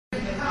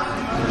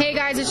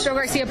guys, it's Joe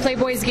Garcia,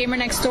 Playboy's Gamer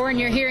Next Door, and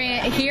you're hearing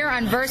it here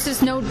on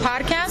Versus Node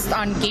Podcast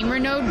on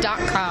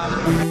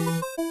GamerNode.com.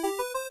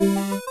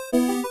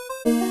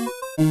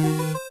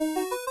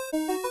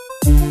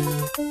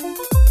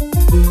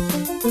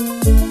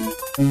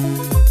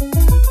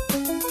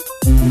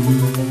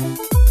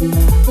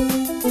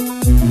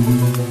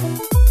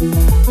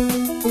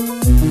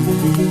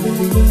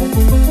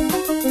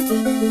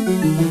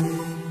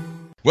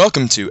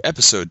 Welcome to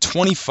episode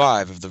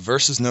 25 of the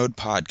Versus Node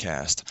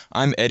podcast.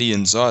 I'm Eddie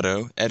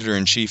Inzauto,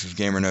 editor-in-chief of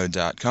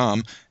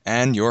GamerNode.com,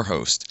 and your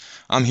host.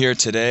 I'm here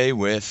today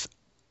with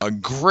a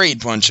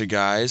great bunch of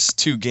guys,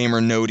 two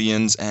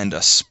GamerNodians, and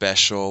a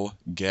special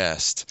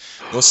guest.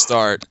 We'll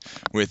start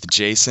with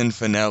Jason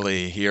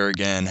Finelli here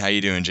again. How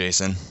you doing,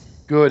 Jason?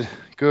 Good.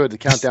 The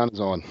countdown is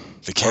on.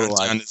 The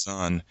countdown is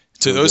on.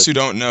 To those who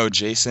don't know,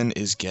 Jason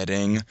is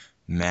getting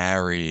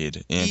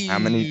married in how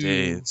many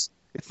days?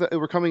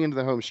 We're coming into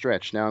the home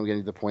stretch. Now I'm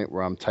getting to the point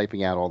where I'm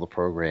typing out all the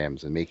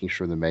programs and making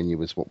sure the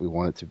menu is what we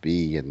want it to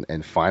be and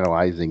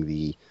finalizing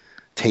the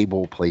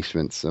table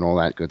placements and all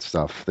that good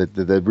stuff.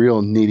 The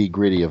real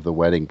nitty-gritty of the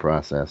wedding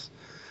process.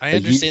 I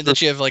understand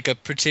that you have like a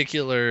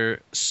particular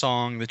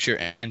song that you're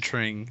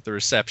entering the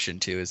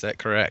reception to. Is that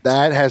correct?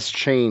 That has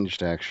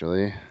changed,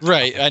 actually.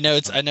 Right. I know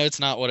it's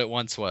not what it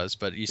once was,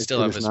 but you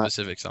still have a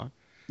specific song.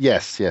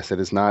 Yes. It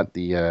is not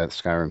the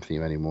Skyrim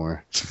theme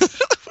anymore.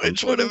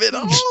 Which would have been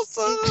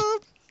awesome.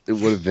 It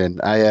would have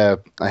been. I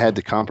had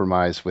to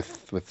compromise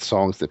with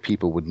songs that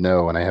people would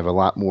know, and I have a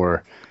lot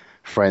more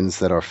friends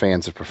that are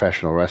fans of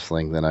professional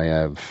wrestling than I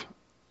have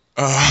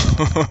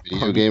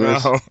video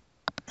gamers. No.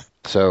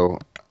 So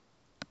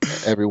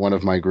every one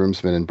of my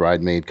groomsmen and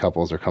bridemaid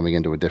couples are coming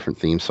into a different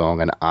theme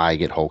song, and I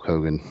get Hulk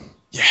Hogan.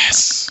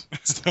 Yes,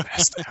 it's the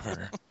best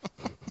ever.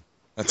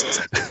 That's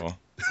acceptable.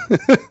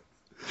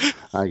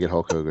 I get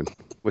Hulk Hogan,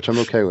 which I'm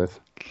okay with.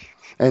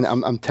 And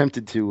I'm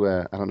tempted to,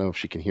 I don't know if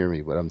she can hear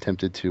me, but I'm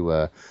tempted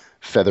to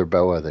feather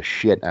boa the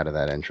shit out of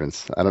that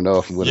entrance. I don't know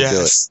if I'm going to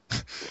do it.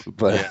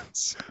 But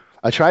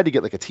I tried to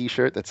get like a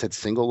t-shirt that said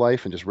Single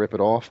Life and just rip it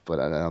off, but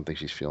I don't think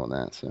she's feeling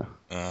that. So.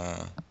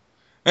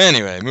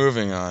 Anyway,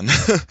 moving on.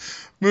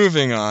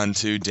 Moving on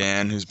to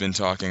Dan, who's been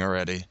talking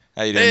already.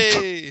 How you doing?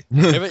 Hey!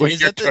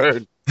 Wait your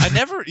turn. I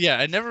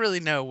never really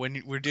know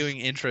when we're doing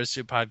intros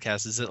to a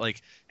podcast. Is it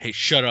like, hey,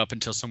 shut up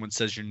until someone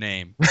says your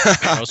name,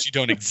 or else you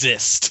don't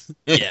exist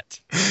yet?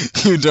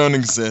 You don't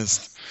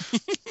exist.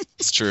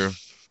 It's true.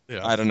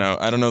 Yeah. I don't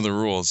know the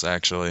rules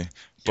actually,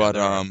 but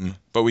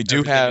we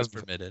do have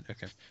permitted.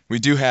 Okay. We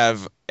do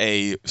have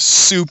a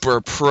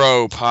super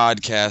pro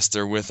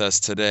podcaster with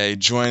us today,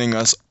 joining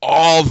us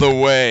all the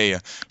way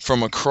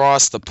from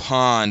across the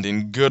pond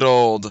in good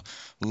old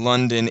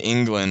London,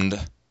 England.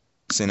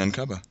 St.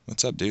 Nkubba.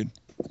 What's up, dude?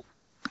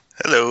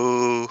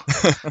 Hello.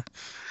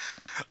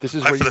 This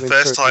is for the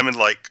first time in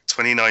like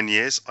 29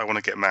 years, I want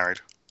to get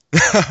married.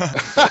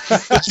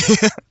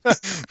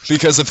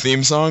 Because of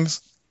theme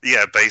songs?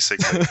 Yeah,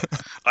 basically.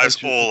 I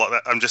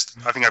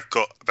think I've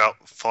got about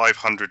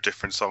 500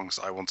 different songs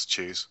I want to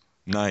choose.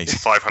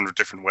 Nice. 500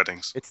 different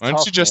weddings. Why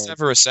don't you just have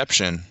a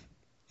reception?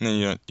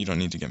 No, you don't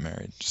need to get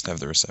married. Just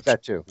have the reception.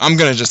 That too. I'm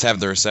going to just have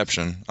the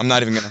reception. I'm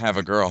not even going to have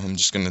a girl. I'm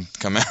just going to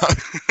come out.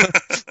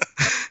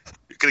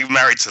 You're getting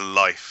married to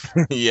life.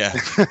 Yeah.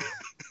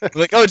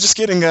 Like, oh, just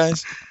kidding,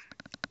 guys.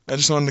 I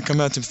just wanted to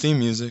come out to theme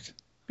music.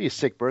 Be a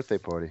sick birthday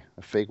party.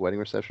 A fake wedding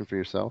reception for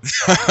yourself.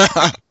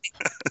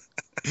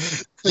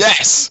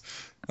 Yes.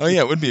 Oh,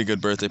 yeah, it would be a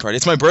good birthday party.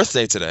 It's my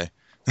birthday today.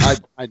 I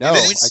know.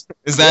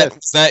 Is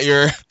that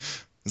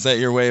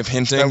your way of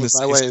hinting? That was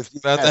my way of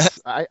that.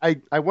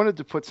 I wanted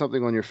to put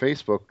something on your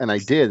Facebook, and I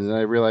did, and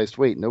I realized,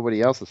 wait,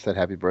 nobody else has said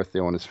happy birthday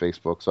on his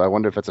Facebook, so I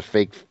wonder if that's a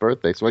fake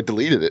birthday, so I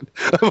deleted it.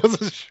 I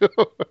wasn't sure.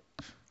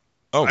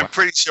 Oh, I'm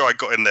pretty sure I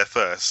got in there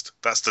first.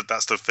 That's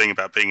the thing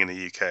about being in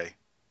the UK.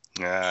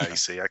 Yeah, you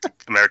see,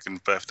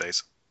 American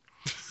birthdays.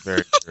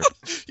 Very true.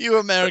 You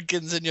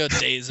Americans and your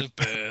days of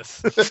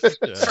birth.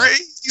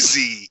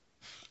 Crazy.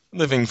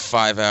 Living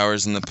 5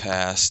 hours in the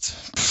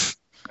past.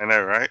 I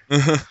know, right?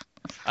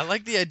 I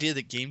like the idea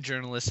that game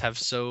journalists have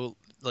so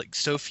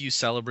few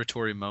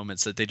celebratory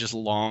moments that they just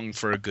long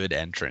for a good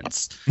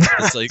entrance.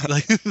 It's like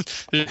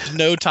there's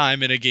no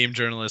time in a game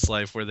journalist's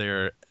life where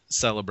they're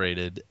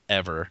celebrated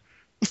ever.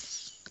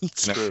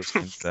 It's true.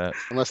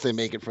 Unless they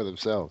make it for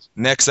themselves.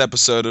 Next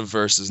episode of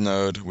Versus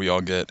Node, we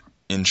all get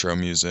intro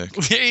music.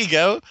 There you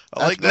go.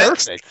 I like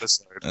that.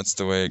 Episode. That's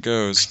the way it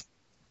goes.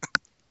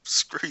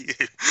 Screw you.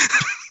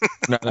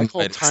 I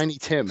call Tiny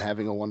Tim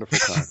having a wonderful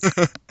time.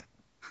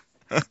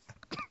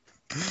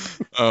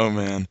 Oh,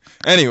 man.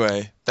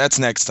 Anyway, that's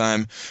next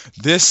time.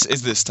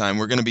 This time.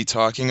 We're going to be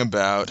talking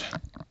about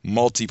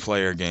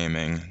multiplayer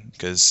gaming,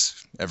 because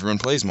everyone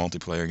plays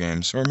multiplayer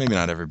games, or maybe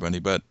not everybody,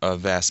 but a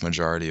vast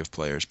majority of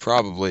players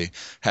probably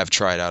have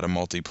tried out a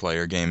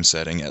multiplayer game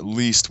setting at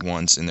least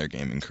once in their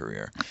gaming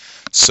career.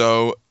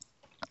 So,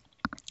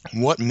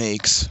 what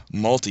makes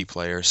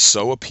multiplayer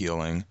so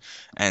appealing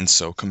and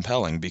so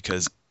compelling?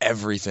 Because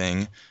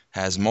everything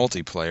has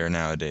multiplayer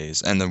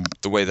nowadays. And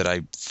the way that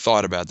I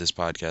thought about this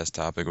podcast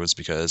topic was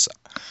because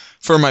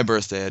for my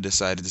birthday I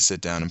decided to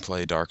sit down and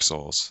play Dark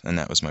Souls, and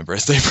that was my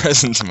birthday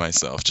present to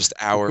myself. Just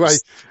hours Right.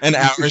 and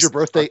hours. Is your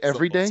birthday Dark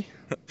every Souls. day?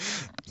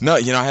 No,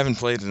 I haven't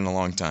played it in a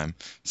long time.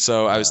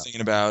 So I was Yeah.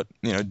 thinking about,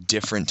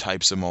 different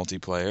types of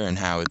multiplayer and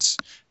how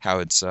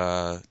it's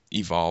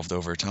evolved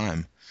over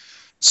time.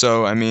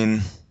 So, I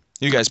mean,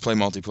 you guys play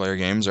multiplayer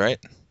games, right?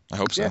 I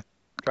hope so. Yeah.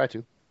 Try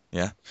to.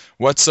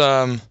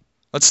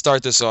 Let's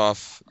start this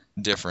off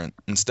different.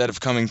 Instead of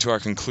coming to our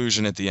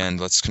conclusion at the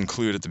end, let's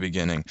conclude at the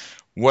beginning.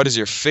 What is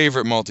your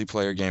favorite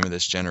multiplayer game of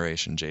this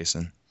generation,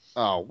 Jason?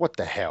 Oh, what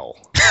the hell?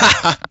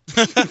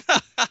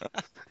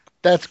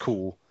 That's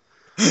cool.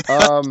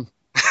 All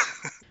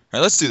right,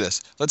 let's do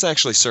this. Let's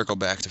actually circle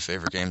back to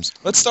favorite games.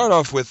 Let's start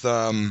off with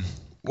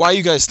why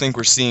you guys think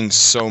we're seeing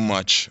so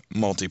much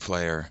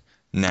multiplayer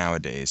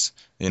nowadays,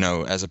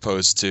 as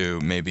opposed to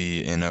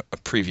maybe in a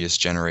previous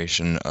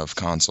generation of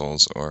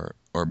consoles or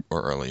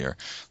earlier.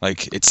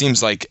 Like, it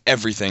seems like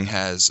everything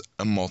has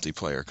a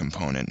multiplayer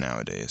component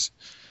nowadays.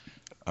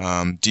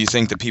 Do you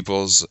think that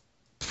people's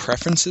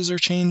preferences are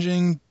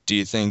changing? Do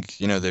you think,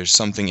 there's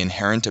something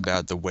inherent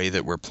about the way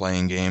that we're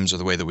playing games or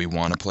the way that we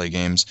want to play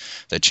games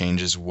that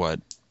changes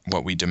what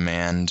we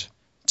demand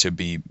to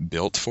be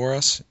built for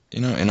us,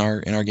 in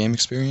our game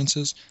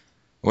experiences?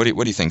 What do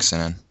you think,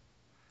 Sinan?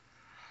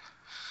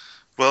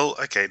 Well,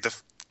 okay,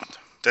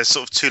 there's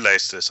sort of two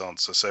layers to this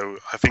answer. So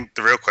I think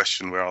the real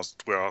question we're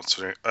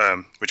answering,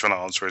 which one I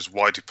answer, is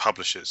why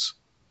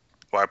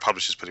are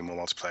publishers putting more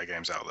multiplayer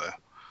games out there?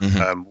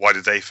 Mm-hmm. Why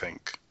do they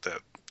think that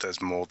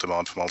there's more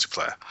demand for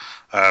multiplayer?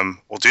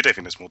 Or do they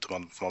think there's more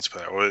demand for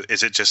multiplayer? Or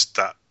is it just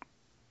that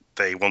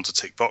they want to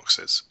tick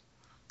boxes?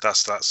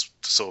 That's the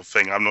sort of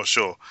thing. I'm not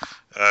sure.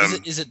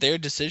 Is it their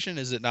decision?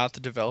 Is it not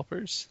the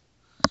developers?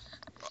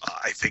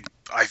 I think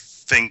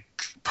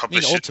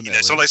publishers.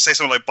 ultimately. So let's say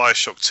something like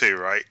BioShock 2,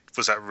 right?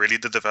 Was that really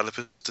the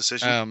developer's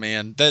decision? Oh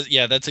man,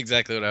 that's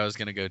exactly what I was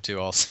gonna go to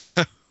also.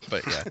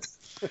 But yeah.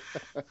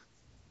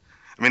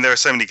 I mean, there are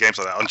so many games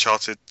like that.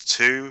 Uncharted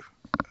 2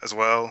 as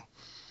well.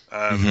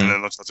 And then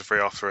Uncharted 3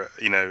 after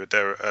it.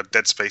 There are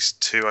Dead Space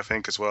 2, I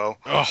think, as well.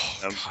 Oh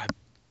God.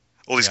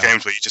 All these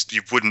games where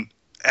you wouldn't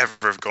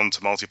ever have gone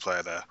to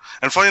multiplayer there.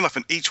 And funny enough,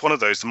 in each one of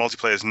those, the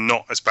multiplayer is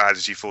not as bad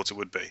as you thought it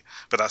would be.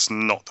 But that's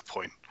not the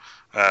point.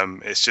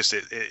 It's just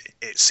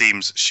it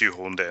seems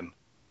shoehorned in.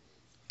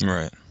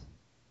 Right.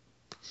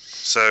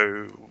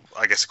 So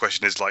I guess the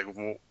question is I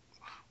don't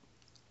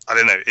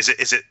know.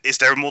 Is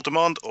there more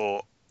demand,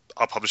 or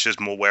are publishers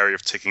more wary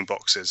of ticking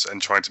boxes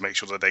and trying to make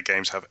sure that their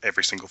games have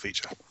every single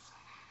feature?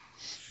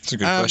 That's a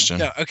good question.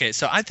 No, okay,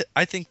 so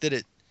I think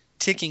that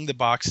ticking the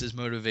box is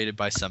motivated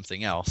by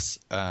something else,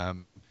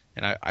 and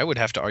I would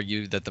have to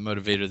argue that the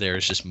motivator there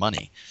is just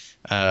money.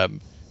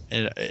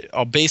 And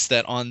I'll base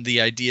that on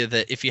the idea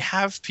that if you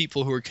have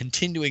people who are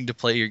continuing to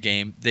play your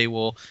game, they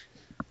will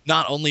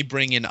not only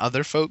bring in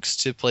other folks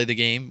to play the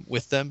game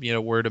with them,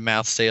 word of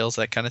mouth sales,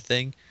 that kind of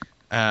thing,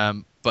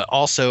 but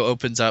also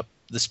opens up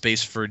the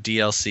space for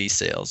DLC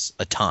sales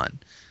a ton.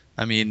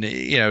 I mean,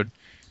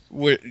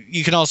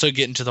 you can also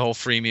get into the whole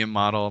freemium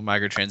model,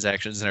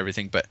 microtransactions and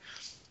everything, but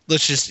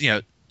let's just,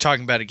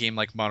 talking about a game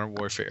like Modern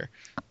Warfare,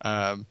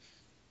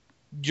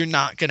 you're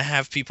not going to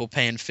have people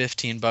paying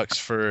 $15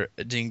 for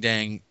a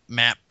ding-dang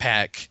map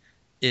pack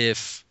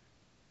if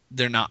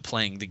they're not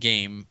playing the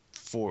game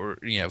for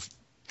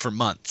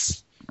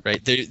months,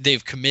 right?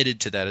 They've committed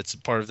to that. It's a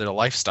part of their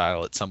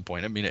lifestyle at some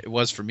point. I mean, it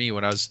was for me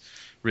when I was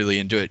really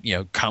into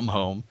it, come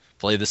home,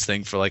 play this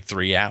thing for like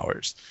 3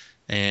 hours.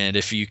 And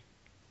if you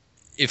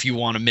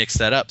want to mix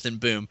that up, then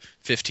boom,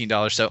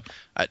 $15. So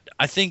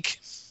I think...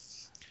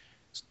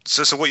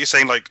 So what you're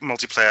saying, like,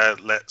 multiplayer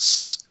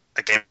lets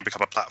a game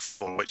become a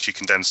platform which you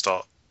can then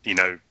start,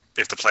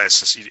 if the player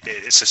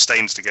it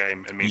sustains the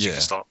game, it means you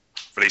can start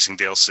releasing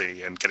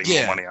DLC and getting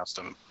more money out of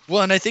them.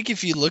 Well, and I think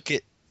if you look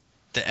at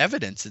the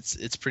evidence,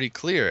 it's pretty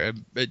clear.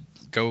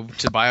 Go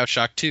to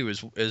BioShock 2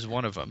 is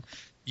one of them.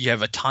 You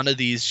have a ton of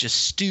these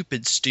just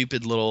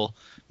stupid little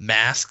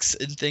masks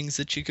and things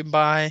that you can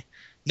buy.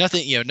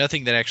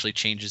 Nothing that actually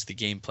changes the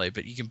gameplay,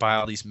 but you can buy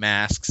all these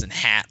masks and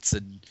hats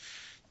and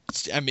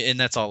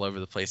that's all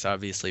over the place,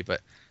 obviously. But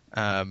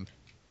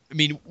I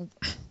mean,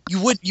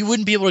 you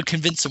wouldn't be able to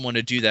convince someone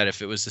to do that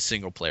if it was a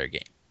single player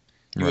game.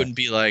 You wouldn't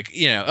be like,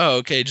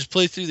 okay, just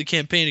play through the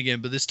campaign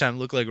again, but this time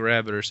look like a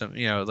rabbit or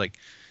something. Like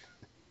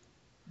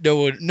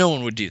no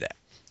one would do that.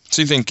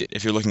 So you think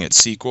if you're looking at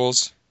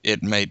sequels,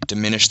 it may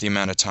diminish the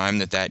amount of time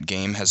that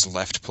game has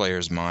left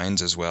players'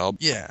 minds as well?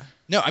 Yeah.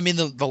 No, I mean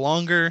the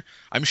longer,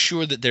 I'm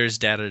sure that there's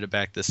data to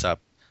back this up.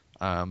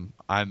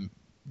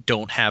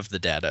 Don't have the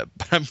data,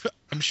 but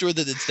I'm sure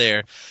that it's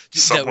there.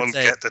 Someone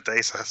get the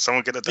data.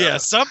 Someone get the data. Yeah,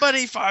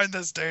 somebody find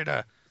this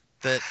data.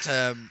 That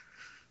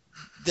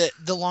that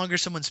the longer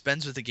someone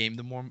spends with the game,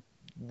 the more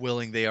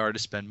willing they are to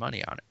spend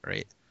money on it,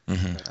 right?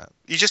 Mm-hmm.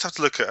 You just have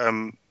to look at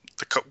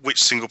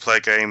which single player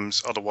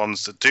games are the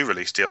ones that do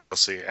release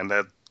DLC, and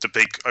they're the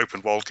big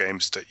open world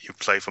games that you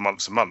play for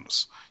months and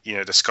months. You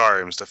know, the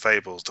Skyrims, the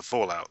Fables, the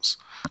Fallouts.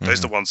 Those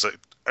are the ones that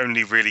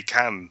only really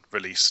can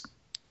release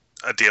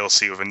a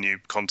DLC with a new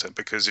content,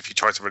 because if you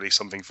try to release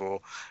something for a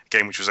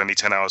game which was only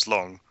 10 hours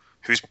long,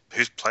 who's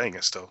playing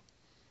it still?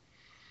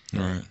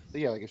 Right.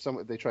 Yeah, like if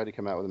they tried to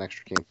come out with an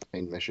extra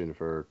campaign mission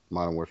for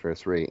Modern Warfare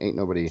 3,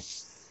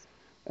 nobody's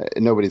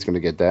going to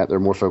get that. They're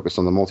more focused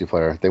on the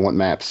multiplayer. They want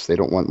maps. They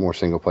don't want more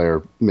single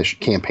player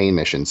campaign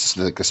missions.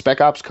 The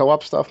Spec Ops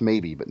co-op stuff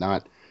maybe, but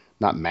not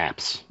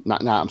maps.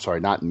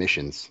 Not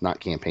missions, not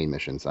campaign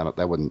missions.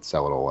 That wouldn't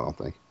sell at all, I don't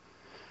think.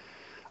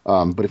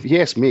 But if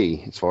you ask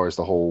me, as far as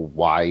the whole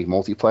why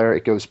multiplayer,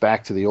 it goes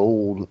back to the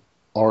old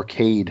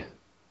arcade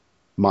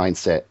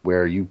mindset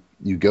where you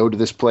go to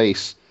this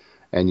place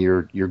and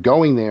you're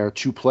going there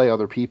to play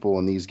other people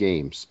in these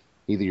games.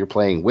 Either you're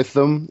playing with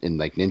them in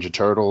like Ninja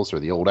Turtles or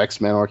the old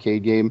X-Men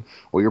arcade game,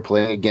 or you're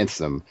playing against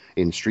them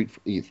in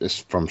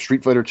from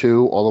Street Fighter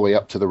 2 all the way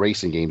up to the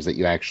racing games that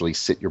you actually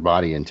sit your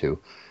body into.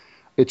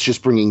 It's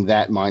just bringing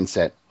that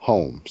mindset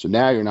home. So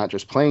now you're not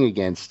just playing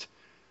against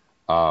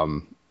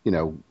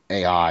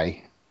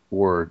AI,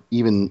 or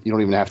even you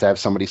don't even have to have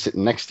somebody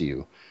sitting next to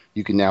you.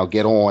 You can now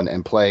get on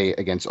and play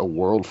against a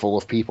world full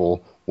of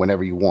people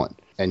whenever you want.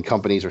 And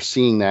companies are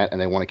seeing that, and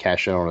they want to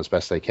cash in on it as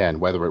best they can.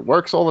 Whether it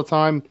works all the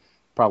time,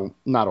 probably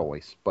not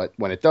always. But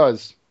when it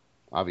does,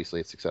 obviously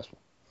it's successful.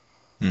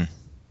 I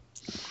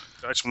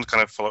just want to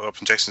kind of follow up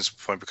on Jason's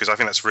point, because I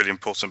think that's really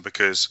important,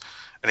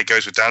 and it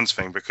goes with Dan's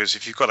thing, because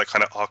if you've got that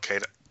kind of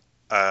arcade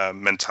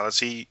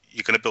mentality,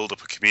 you're going to build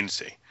up a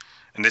community.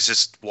 And this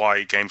is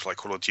why games like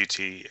Call of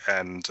Duty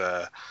and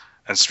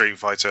Street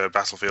Fighter,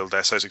 Battlefield,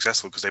 they're so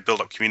successful, because they build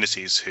up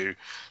communities who,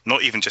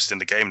 not even just in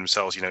the game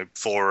themselves,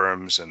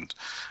 forums and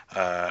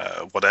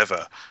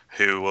whatever,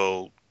 who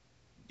will,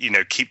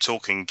 keep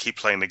talking, keep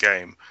playing the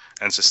game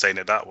and sustain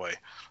it that way.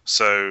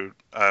 So,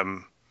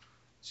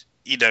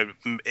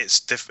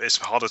 it's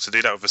harder to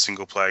do that with a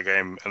single player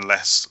game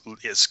unless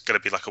it's going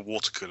to be like a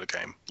water cooler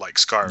game, like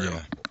Skyrim.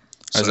 Yeah.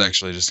 I was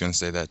actually just going to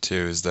say that too,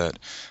 is that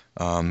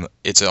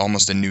it's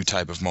almost a new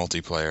type of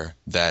multiplayer,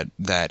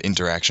 that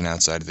interaction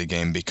outside of the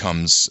game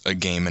becomes a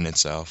game in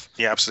itself.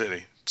 Yeah,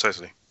 absolutely.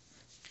 Totally.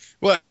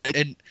 Well,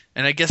 and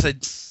I guess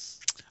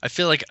I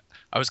feel like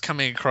I was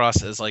coming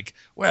across as like,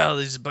 well,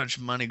 there's a bunch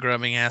of money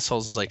grubbing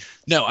assholes. Like,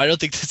 no, I don't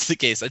think that's the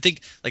case. I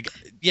think, like,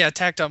 yeah,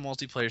 tacked-on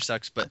multiplayer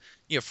sucks, but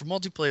for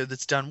multiplayer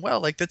that's done well,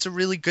 like, that's a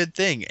really good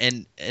thing.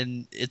 And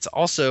it's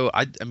also,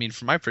 I mean,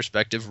 from my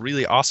perspective,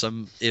 really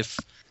awesome if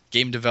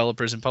game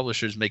developers and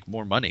publishers make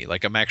more money.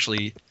 Like, I'm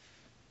actually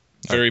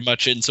very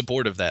much in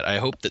support of that. I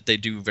hope that they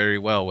do very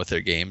well with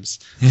their games.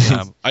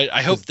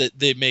 I hope that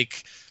they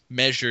make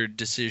measured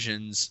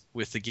decisions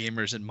with the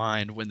gamers in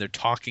mind when they're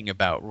talking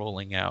about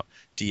rolling out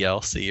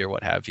DLC or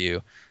what have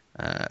you.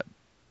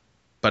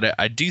 But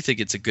I do think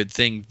it's a good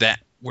thing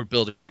that we're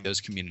building those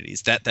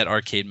communities. That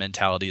arcade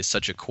mentality is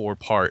such a core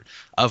part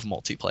of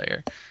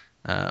multiplayer.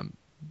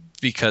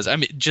 Because, I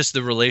mean, just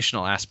the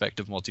relational aspect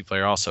of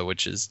multiplayer also,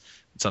 which is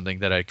something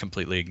that I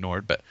completely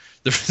ignored. But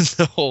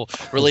the whole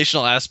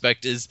relational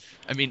aspect is,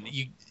 I mean,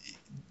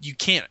 you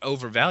can't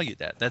overvalue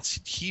that. That's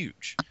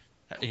huge.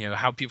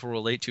 How people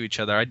relate to each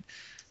other.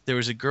 There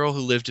was a girl who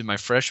lived in my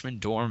freshman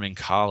dorm in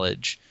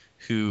college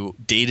who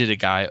dated a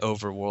guy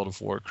over World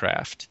of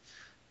Warcraft.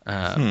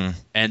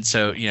 And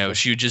so,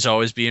 she would just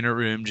always be in her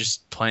room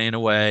just playing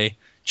away,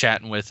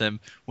 chatting with him.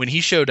 When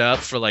he showed up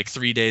for like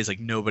 3 days, like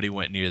nobody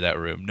went near that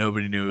room.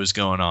 Nobody knew what was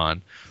going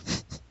on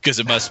because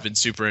it must have been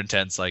super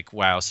intense, like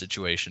WoW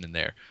situation in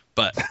there.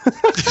 But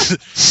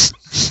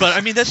but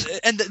I mean,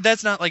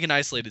 that's not like an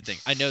isolated thing.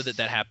 I know that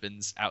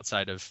happens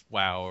outside of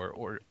WoW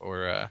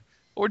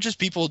or just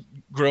people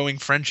growing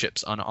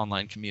friendships on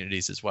online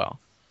communities as well.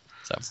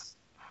 So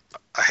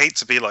I hate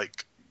to be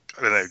like,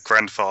 I don't know,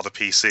 grandfather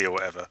PC or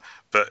whatever,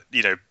 but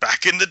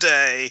back in the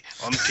day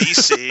on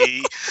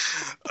PC,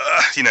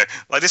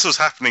 like this was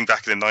happening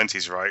back in the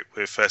 90s, right,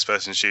 with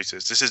first-person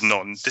shooters. This is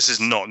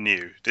not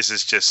new. This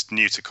is just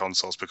new to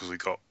consoles because we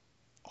got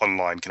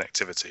online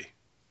connectivity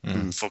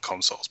for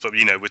consoles. But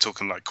we're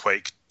talking like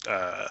Quake,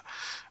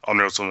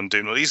 Unreal Tournament,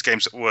 Doom. All these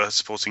games that were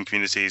supporting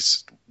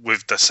communities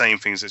with the same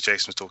things that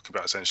Jason was talking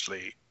about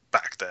essentially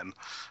back then.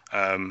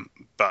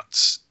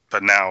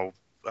 But now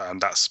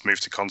that's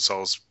moved to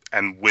consoles.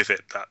 And with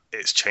it, that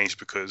it's changed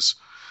because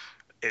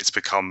it's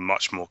become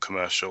much more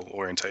commercial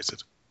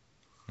orientated.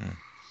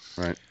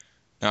 Right.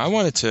 Now, I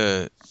wanted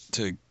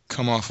to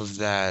come off of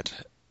that,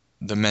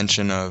 the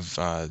mention of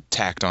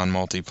tacked on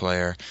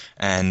multiplayer,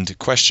 and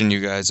question you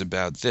guys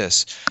about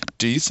this.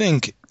 Do you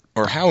think,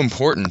 or how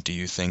important do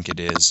you think it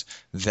is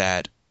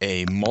that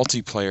a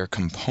multiplayer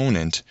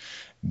component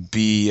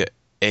be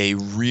a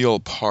real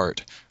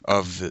part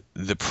of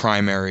the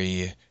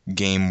primary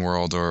game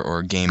world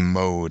or game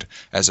mode,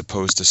 as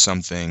opposed to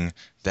something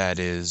that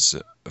is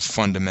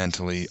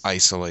fundamentally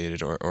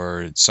isolated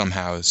or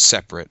somehow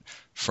separate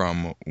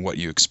from what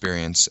you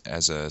experience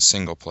as a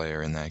single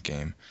player in that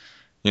game?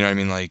 You know what I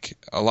mean? Like,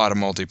 a lot of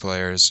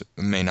multiplayers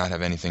may not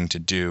have anything to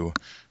do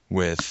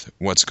with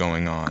what's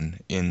going on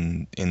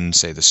in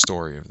say the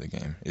story of the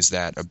game? Is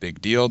that a big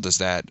deal? Does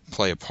that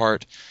play a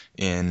part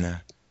in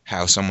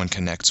how someone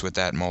connects with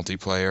that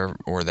multiplayer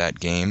or that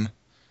game?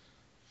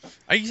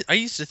 I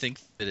used to think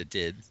that it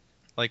did.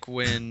 Like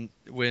when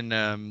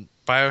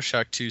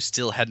BioShock 2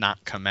 still had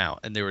not come out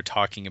and they were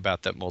talking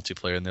about that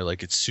multiplayer and they're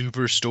like, it's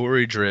super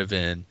story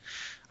driven.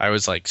 I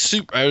was like,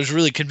 I was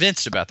really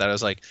convinced about that. I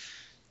was like,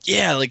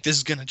 yeah, like this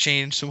is going to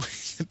change the way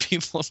that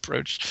people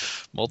approach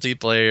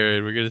multiplayer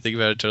and we're going to think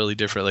about it totally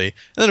differently.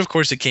 And then of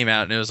course it came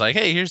out and it was like,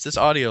 hey, here's this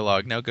audio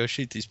log. Now go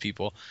shoot these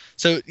people.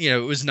 So, you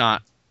know, it was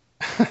not,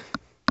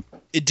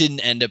 it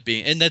didn't end up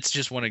being, and that's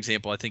just one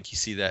example. I think you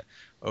see that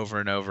over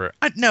and over.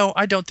 No,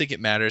 I don't think it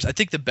matters. I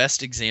think the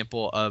best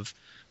example of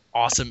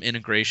awesome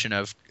integration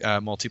of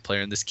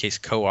multiplayer, in this case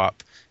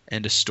co-op,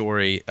 and a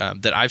story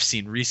that I've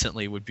seen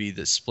recently would be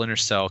the Splinter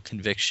Cell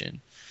Conviction,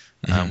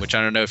 which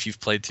I don't know if you've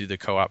played through the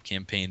co-op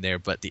campaign there,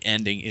 but the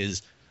ending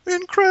is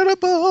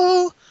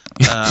incredible.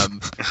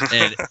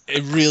 And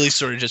it really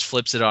sort of just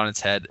flips it on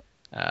its head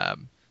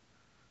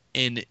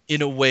in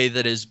a way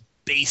that is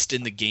based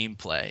in the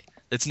gameplay.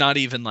 It's not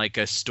even like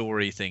a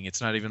story thing.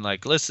 It's not even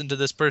like, listen to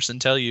this person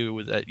tell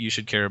you that you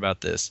should care about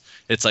this.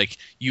 It's like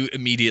you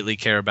immediately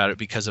care about it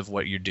because of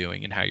what you're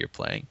doing and how you're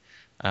playing.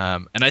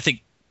 And I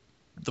think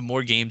the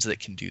more games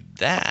that can do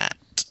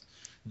that,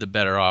 the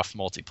better off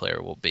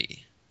multiplayer will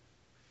be.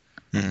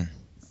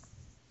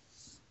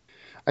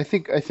 I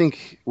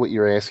think what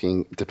you're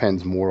asking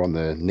depends more on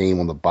the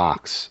name on the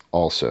box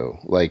also.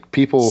 Like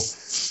people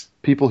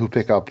who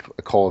pick up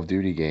a Call of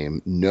Duty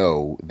game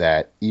know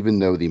that even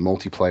though the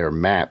multiplayer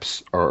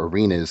maps or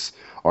arenas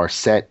are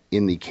set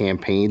in the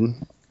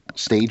campaign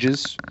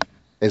stages,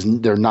 as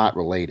they're not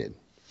related.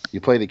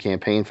 You play the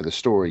campaign for the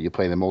story, you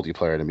play the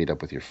multiplayer to meet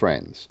up with your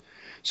friends.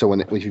 So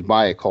when you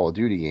buy a Call of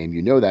Duty game,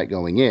 you know that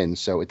going in,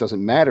 so it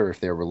doesn't matter if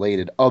they're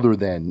related other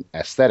than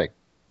aesthetic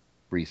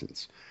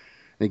reasons.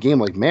 In a game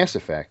like Mass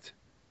Effect,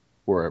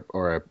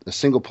 or a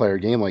single-player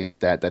game like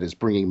that is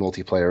bringing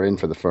multiplayer in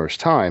for the first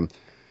time,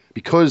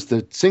 because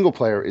the single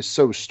player is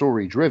so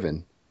story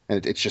driven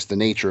and it's just the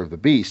nature of the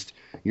beast,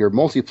 your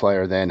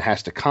multiplayer then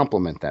has to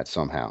complement that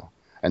somehow.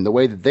 And the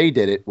way that they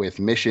did it with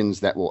missions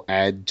that will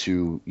add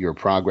to your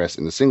progress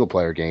in the single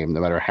player game,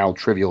 no matter how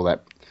trivial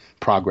that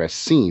progress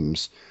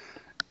seems,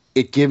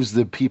 it gives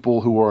the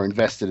people who are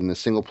invested in the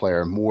single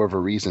player more of a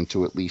reason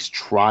to at least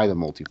try the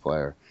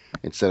multiplayer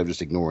instead of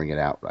just ignoring it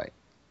outright.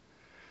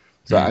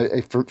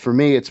 So for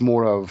me, it's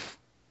more of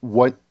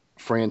what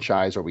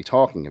franchise are we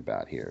talking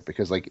about here?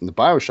 Because like in the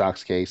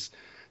BioShock's case,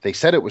 they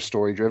said it was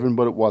story driven,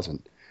 but it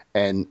wasn't.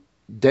 And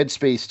Dead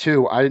Space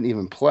 2, I didn't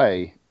even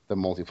play the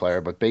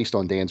multiplayer, but based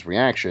on Dan's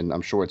reaction,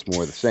 I'm sure it's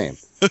more the same.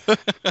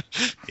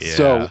 Yeah.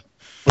 So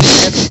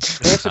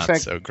Mass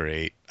Effect, so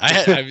great.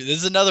 I mean, this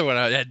is another one.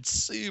 I had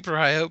super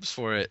high hopes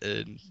for it,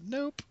 and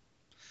nope.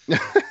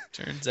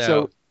 Turns out.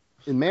 So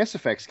in Mass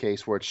Effect's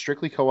case, where it's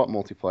strictly co-op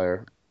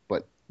multiplayer,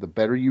 but the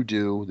better you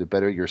do, the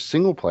better your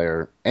single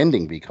player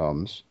ending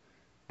becomes.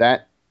 I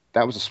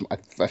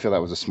feel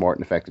that was a smart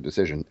and effective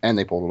decision, and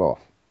they pulled it off.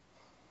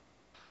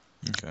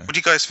 Okay. What do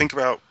you guys think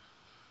about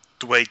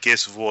the way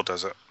Gears of War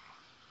does it?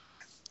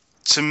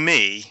 To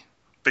me,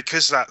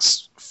 because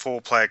that's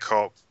 4-player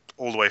co-op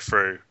all the way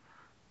through,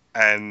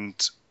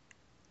 and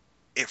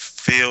it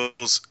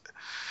feels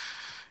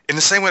in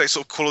the same way that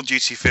sort of Call of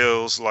Duty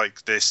feels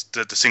like this,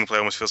 the single player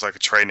almost feels like a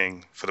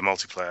training for the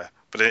multiplayer.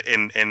 But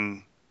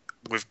in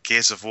with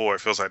Gears of War,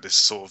 it feels like this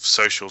sort of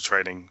social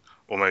training.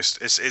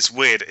 Almost, it's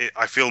weird.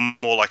 I feel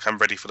more like I'm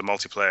ready for the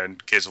multiplayer in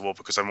Gears of War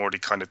because I'm already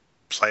kind of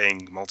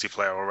playing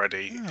multiplayer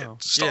already to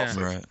start off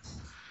with. Right.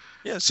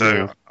 Yeah.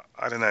 So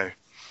I don't know.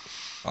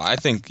 I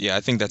think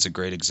that's a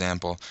great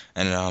example,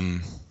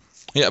 and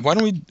why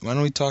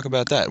don't we talk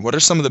about that? What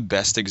are some of the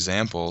best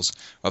examples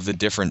of the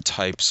different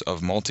types of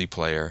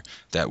multiplayer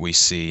that we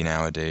see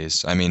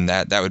nowadays? I mean,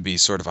 that would be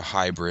sort of a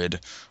hybrid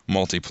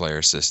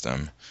multiplayer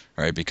system,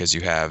 right? Because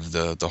you have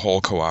the whole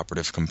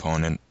cooperative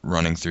component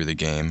running through the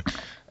game.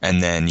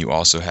 And then you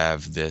also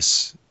have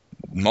this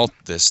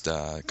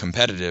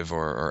competitive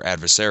or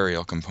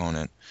adversarial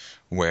component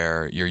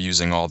where you're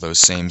using all those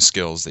same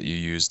skills that you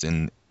used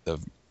in the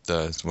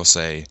we'll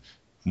say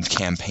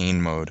campaign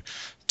mode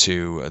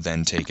to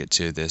then take it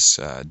to this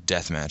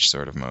deathmatch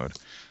sort of mode.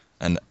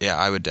 And yeah,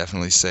 I would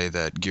definitely say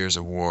that Gears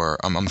of War,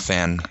 I'm a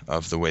fan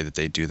of the way that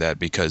they do that,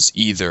 because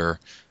either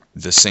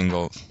the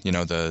single,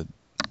 I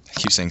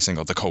keep saying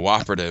single, the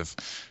cooperative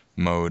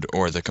mode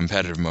or the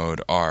competitive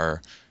mode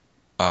are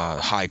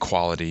high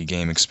quality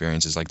game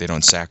experiences. Like they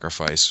don't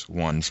sacrifice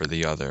one for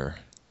the other.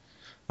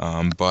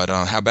 But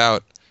how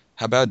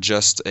about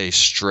just a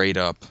straight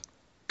up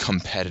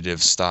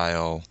competitive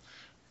style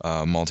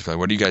multiplayer?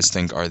 What do you guys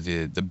think are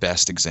the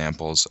best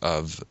examples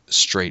of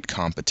straight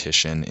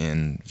competition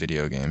in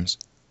video games?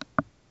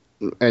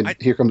 And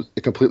here comes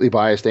a completely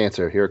biased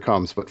answer. Here it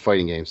comes, but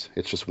fighting games.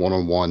 It's just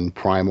one-on-one,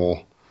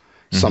 primal,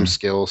 some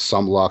skill,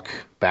 some luck,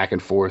 back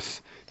and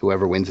forth.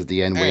 Whoever wins at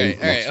the end wins.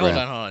 All right, hold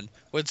on.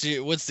 What's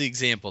the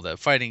example? That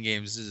fighting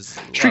games is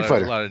Street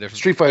Fighter. A lot of different.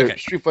 Street Fighter, okay.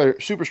 Street Fighter,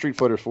 Super Street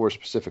Fighter 4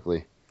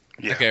 specifically.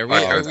 Yeah. Okay, I are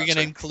agree we with gonna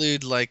that.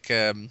 include like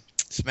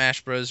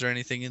Smash Bros or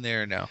anything in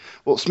there or no?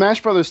 Well,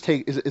 Smash Brothers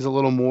is a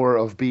little more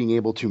of being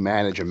able to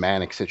manage a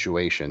manic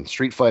situation.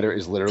 Street Fighter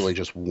is literally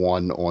just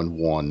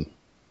one-on-one,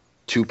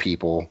 two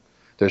people.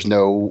 There's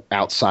no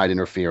outside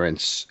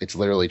interference. It's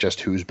literally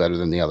just who's better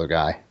than the other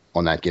guy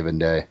on that given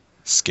day.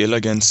 Skill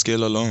against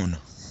skill alone.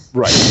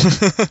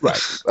 Right,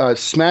 right.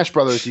 Smash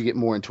Brothers, you get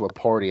more into a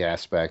party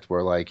aspect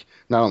where, like,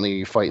 not only are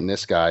you fighting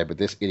this guy, but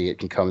this idiot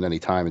can come at any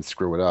time and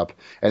screw it up.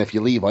 And if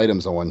you leave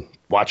items on,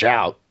 watch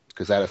out,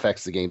 because that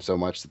affects the game so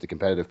much that the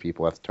competitive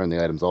people have to turn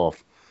the items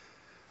off.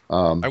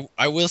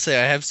 I will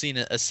say I have seen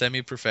a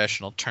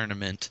semi-professional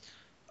tournament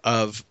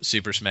of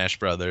Super Smash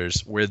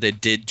Brothers where they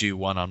did do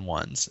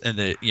one-on-ones and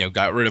they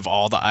got rid of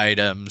all the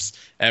items,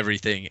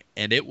 everything,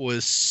 and it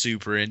was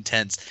super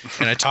intense.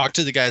 And I talked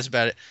to the guys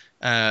about it.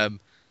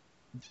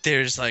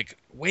 There's like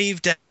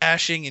wave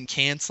dashing and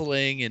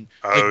canceling, and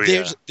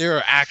there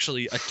are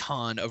actually a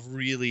ton of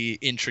really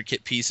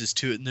intricate pieces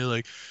to it, and they're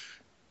like,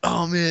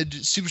 oh man,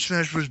 Super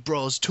Smash Bros.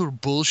 Brawl is total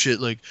bullshit.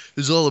 Like,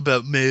 it's all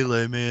about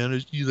melee,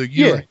 man. You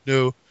don't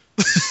know.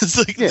 It's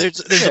like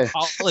there's a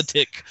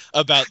politic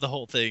about the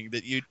whole thing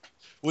that you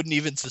wouldn't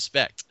even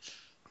suspect.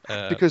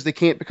 Because they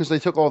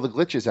took all the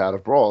glitches out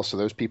of Brawl, so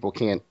those people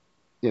can't,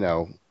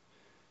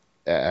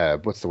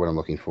 what's the word I'm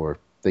looking for?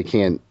 They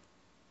can't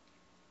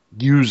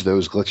use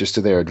those glitches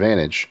to their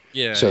advantage.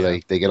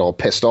 They get all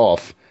pissed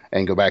off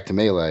and go back to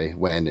Melee,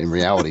 when in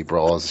reality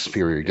Brawl is a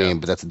superior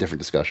game, but that's a different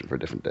discussion for a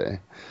different day.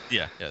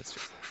 Yeah, that's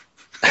true.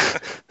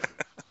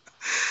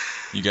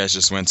 You guys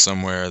just went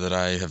somewhere that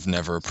I have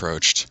never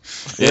approached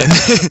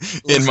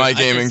in my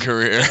gaming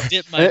career.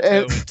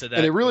 And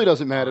it really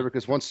doesn't matter,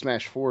 because once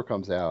Smash 4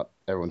 comes out,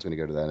 everyone's going to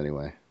go to that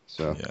anyway.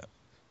 So yeah,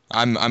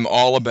 I'm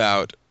all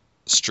about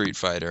Street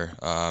Fighter.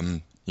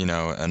 And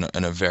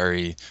a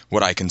very,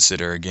 what I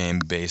consider a game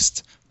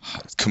based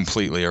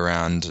completely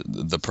around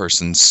the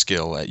person's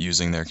skill at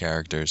using their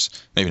characters.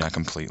 Maybe not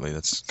completely,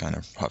 that's kind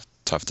of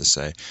tough to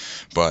say,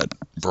 but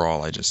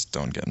Brawl I just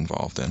don't get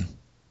involved in.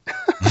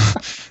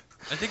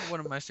 I think one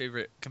of my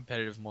favorite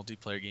competitive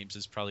multiplayer games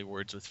is probably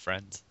Words with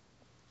Friends.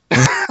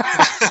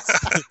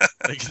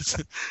 It's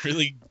a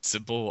really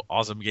simple,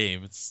 awesome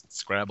game. It's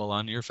Scrabble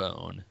on your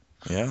phone.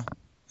 Yeah,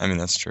 I mean,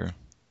 that's true.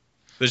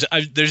 There's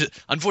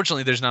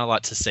unfortunately there's not a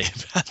lot to say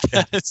about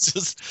that. It's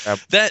just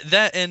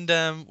that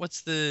and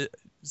what's the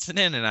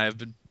Sinan and I have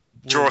been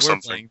Draw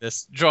Something. Playing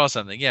this. Draw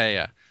Something.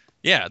 Yeah.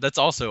 That's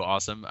also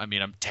awesome. I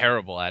mean, I'm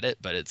terrible at it,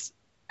 but it's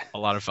a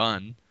lot of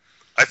fun.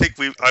 I think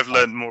I've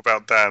learned more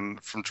about Dan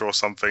from Draw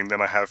Something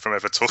than I have from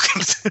ever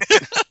talking to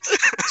him.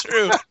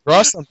 True.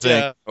 Draw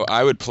Something.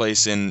 I would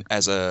place in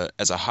as a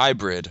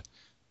hybrid,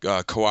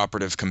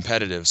 cooperative,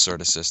 competitive sort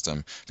of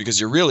system,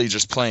 because you're really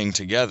just playing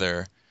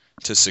together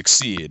to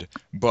succeed,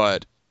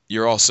 but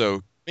you're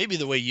also maybe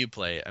the way you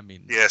play it. I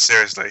mean, yeah,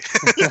 seriously.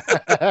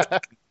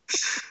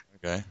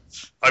 Okay.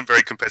 I'm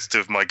very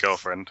competitive with my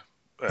girlfriend.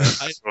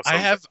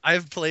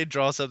 I've played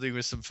Draw Something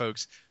with some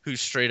folks who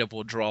straight up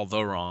will draw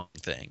the wrong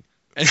thing.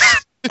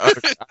 I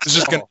was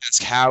just gonna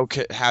ask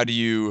how do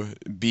you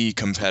be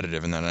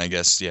competitive, and then I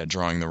guess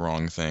drawing the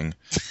wrong thing.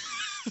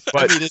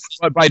 But,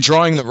 but by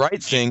drawing the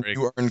right thing,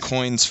 you earn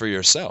coins for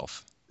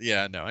yourself.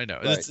 Yeah, no, I know.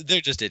 Right.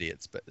 They're just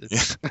idiots, but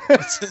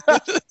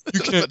You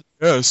can't.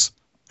 Yes.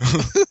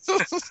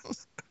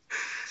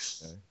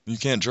 You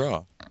can't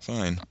draw.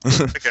 Fine.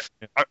 Okay,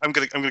 I'm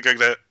gonna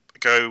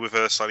go with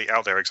a slightly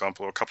out there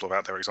example, or a couple of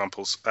out there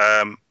examples.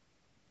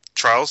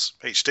 Trials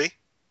HD.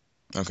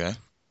 Okay.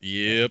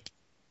 Yep.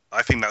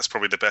 I think that's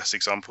probably the best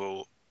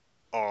example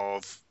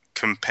of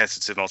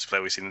competitive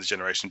multiplayer we've seen in this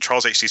generation.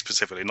 Trials HD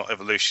specifically, not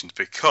Evolutions,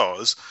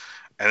 because,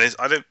 and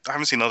I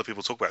haven't seen other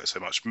people talk about it so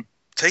much.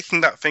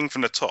 Taking that thing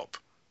from the top,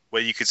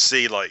 where you could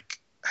see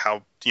like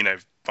how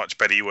much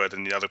better you were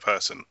than the other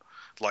person.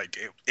 Like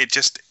it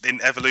just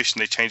in Evolution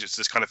they changed it to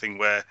this kind of thing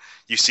where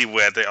you see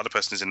where the other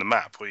person is in the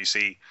map, or you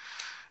see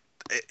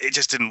it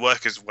just didn't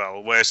work as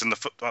well. Whereas in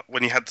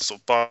when you had the sort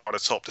of bar at the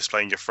top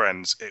displaying your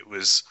friends, it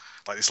was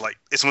like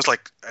it's almost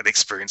like an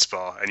experience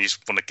bar, and you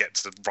just want to get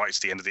to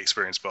the end of the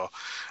experience bar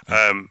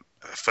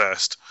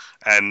first.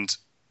 And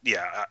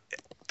yeah,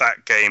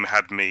 that game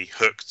had me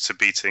hooked to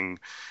beating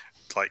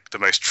like the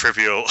most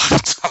trivial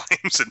of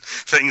times and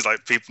things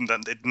like people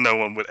that no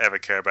one would ever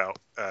care about.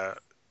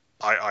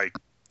 I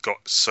got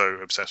so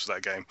obsessed with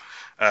that game.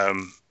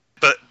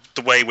 But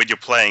the way when you're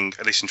playing,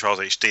 at least in Trials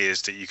HD,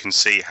 is that you can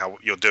see how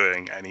you're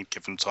doing at any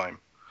given time.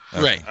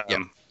 Right.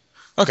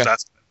 Okay.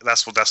 That's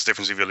the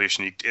difference with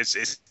Evolution.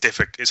 It's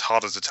difficult. It's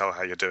harder to tell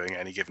how you're doing at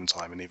any given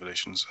time in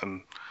Evolutions,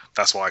 and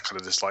that's why I kind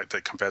of disliked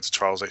it compared to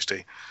Trials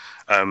HD.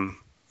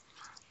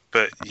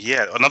 But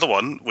yeah, another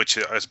one which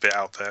is a bit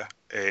out there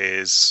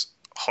is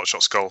Hot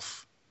Shots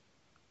Golf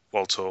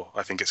World Tour.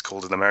 I think it's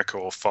called in America,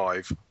 or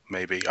 5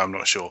 maybe. I'm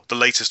not sure. The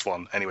latest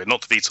one, anyway,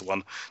 not the Vita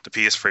one, the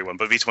PS3 one,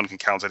 but Vita one can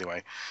count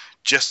anyway.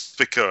 Just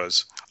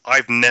because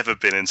I've never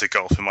been into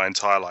golf in my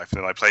entire life,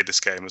 and then I played this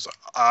game, I was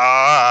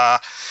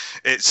like,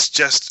 it's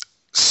just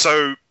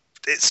so.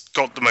 It's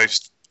got the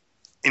most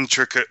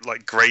intricate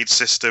like grade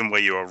system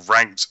where you are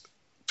ranked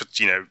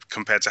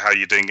compared to how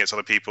you're doing against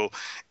other people,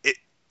 it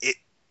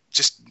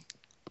just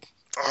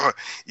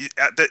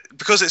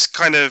because it's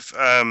kind of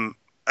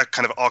a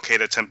kind of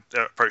arcade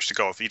approach to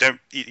golf. You don't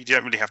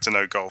really have to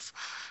know golf.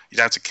 You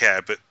don't have to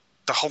care, but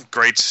the whole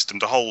grade system,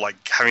 the whole like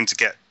having to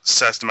get a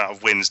certain amount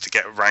of wins to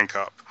get rank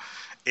up,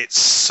 it's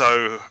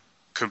so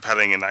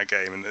compelling in that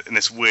game in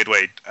this weird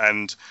way.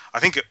 And I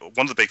think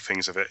one of the big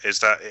things of it is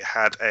that it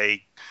had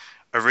a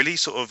really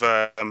sort of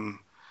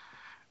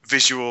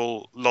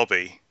visual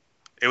lobby.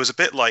 It was a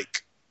bit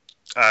like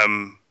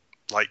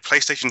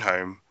PlayStation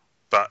Home,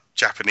 but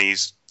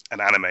Japanese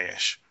and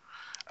anime-ish.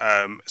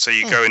 So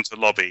you go into the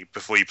lobby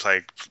before you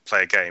play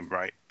a game,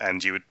 right?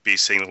 And you would be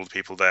seeing all the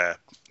people there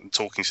and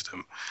talking to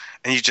them,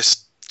 and you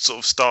just sort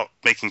of start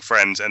making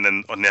friends, and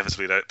then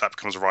inevitably that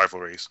becomes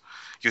rivalries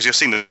because you're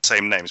seeing the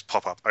same names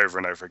pop up over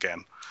and over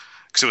again.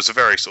 Because it was a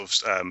very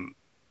sort of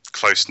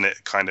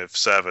close-knit kind of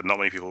server. Not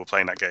many people were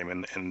playing that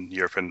game in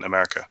Europe and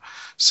America.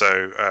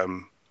 So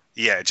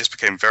it just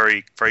became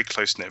very, very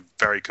close-knit,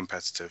 very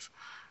competitive,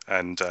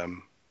 and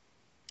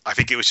I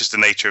think it was just the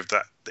nature of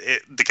that.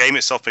 The game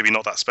itself maybe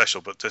not that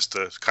special, but just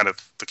the kind of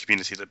the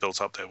community that built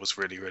up there was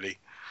really, really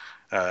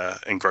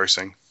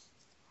engrossing.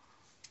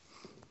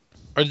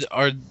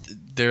 Are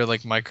there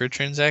like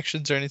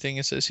microtransactions or anything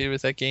associated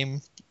with that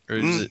game, or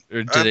is it,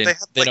 or do they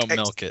don't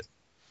milk it?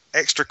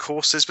 Extra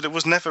courses, but it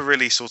was never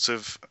really sort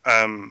of.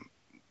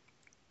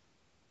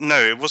 No,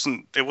 it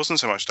wasn't. It wasn't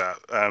so much that.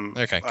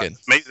 Okay, good.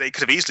 Maybe they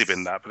could have easily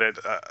been that, but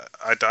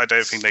I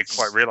don't think they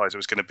quite realised it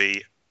was going to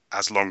be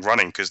as long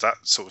running, because that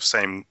sort of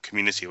same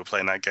community were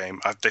playing that game.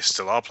 They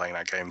still are playing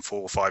that game 4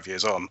 or 5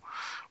 years on,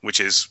 which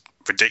is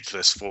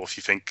ridiculous for, if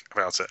you think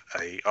about it,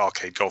 a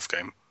arcade golf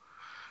game.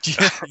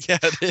 Yeah,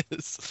 it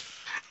is.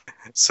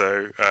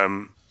 So,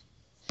 I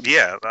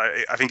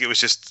think it was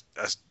just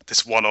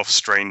this one-off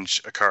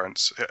strange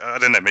occurrence. I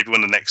don't know, maybe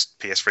when the next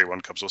PS3 one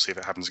comes, we'll see if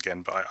it happens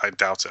again, but I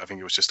doubt it. I think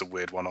it was just a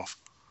weird one-off.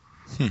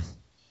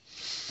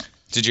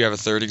 Did you have a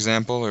third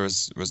example, or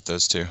was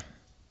those two?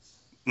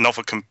 Not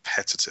for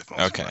competitive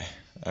multiplayer.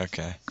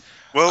 Okay.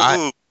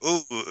 Well,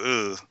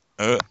 because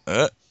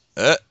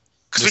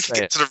we can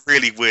get to the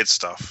really weird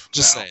stuff.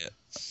 Just now. say it.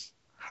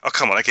 Oh,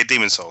 come on. Okay,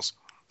 Demon's Souls.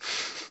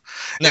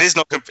 No. It is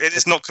not.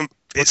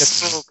 It's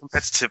still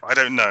competitive. I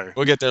don't know.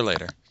 We'll get there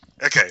later.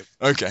 Okay.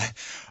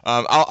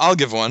 I'll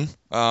give one.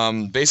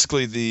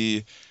 Basically,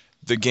 the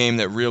game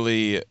that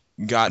really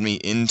got me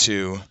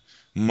into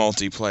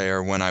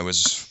multiplayer when I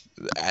was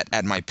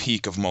at my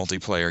peak of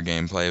multiplayer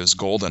gameplay was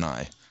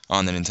GoldenEye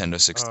on the Nintendo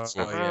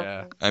 64. Oh,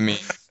 yeah. I mean,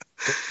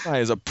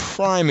 GoldenEye is a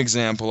prime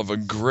example of a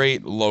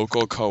great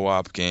local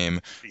co-op game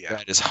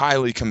that is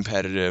highly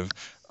competitive.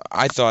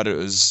 I thought it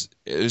was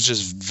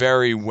just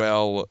very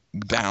well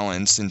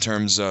balanced in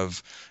terms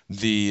of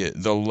the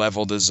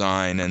level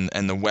design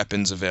and the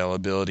weapons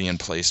availability and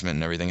placement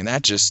and everything. And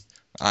that just,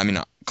 I mean,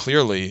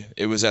 clearly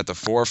it was at the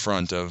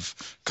forefront of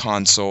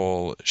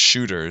console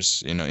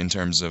shooters, in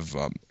terms of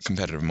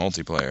competitive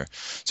multiplayer.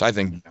 So I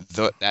think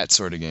that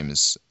sort of game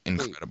is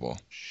incredible.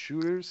 Wait,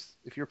 shooters?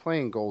 If you're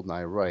playing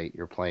GoldenEye right,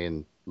 you're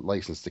playing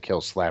License to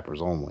Kill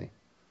slappers only.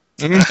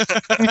 I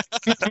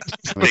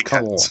mean,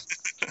 come on.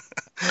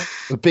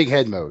 The big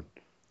head mode.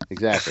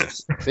 Exactly.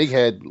 Big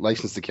head,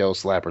 License to Kill,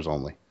 slappers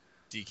only.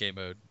 DK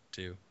mode,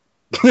 too.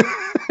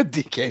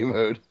 DK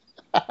mode.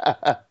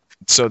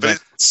 So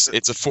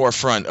it's a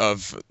forefront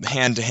of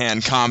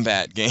hand-to-hand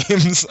combat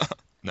games.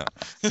 No.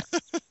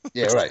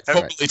 Yeah, right.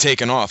 Totally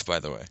taken off, by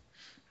the way.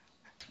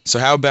 So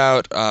how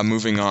about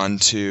moving on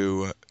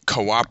to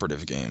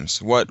cooperative games?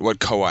 What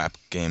co-op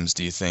games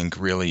do you think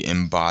really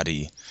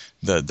embody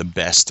the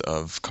best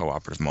of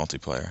cooperative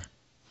multiplayer?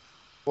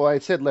 Well, I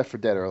said Left 4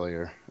 Dead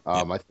earlier.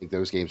 I think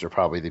those games are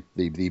probably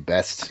the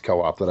best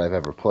co-op that I've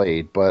ever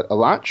played. But a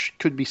lot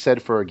could be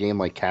said for a game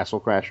like Castle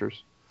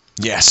Crashers.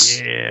 Yes.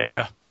 Yeah.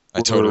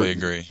 I totally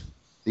agree.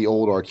 The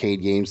old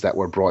arcade games that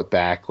were brought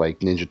back, like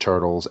Ninja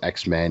Turtles,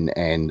 X-Men,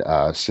 and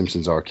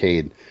Simpsons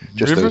Arcade.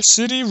 River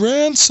City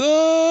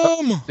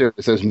Ransom!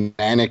 It's those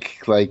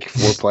manic, like,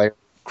 4-player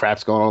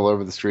craps going all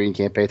over the screen,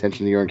 can't pay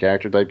attention to your own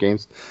character type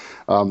games.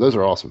 Those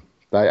are awesome.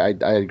 I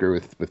agree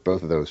with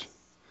both of those.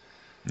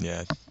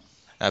 Yeah.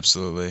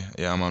 Absolutely.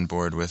 Yeah, I'm on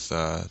board with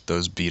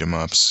those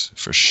beat-em-ups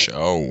for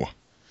show.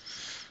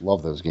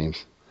 Love those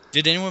games.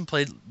 Did anyone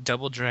play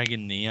Double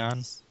Dragon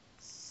Neon?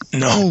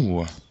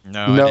 No.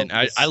 No, I didn't.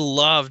 I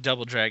love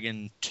Double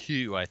Dragon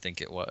 2, I think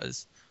it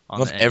was. I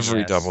love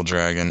every Double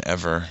Dragon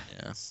ever.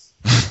 Yeah.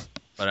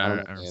 But I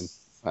don't know.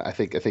 I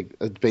think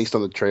based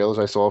on the trailers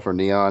I saw for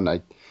Neon, I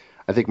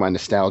think my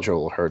nostalgia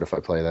will hurt if I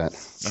play that.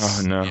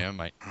 Oh, no. Yeah, it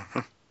might.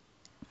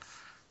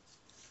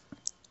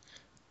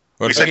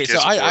 Okay, so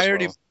I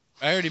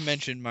already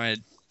mentioned my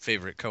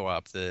favorite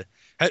co-op.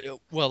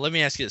 Well, let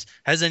me ask you this: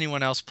 has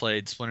anyone else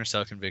played Splinter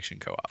Cell Conviction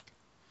co-op?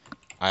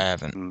 I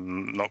haven't.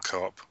 Not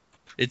co-op.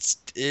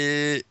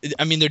 I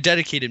mean, they're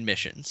dedicated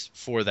missions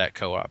for that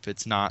co-op.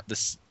 It's not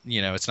this,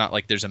 it's not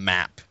like there's a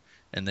map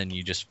and then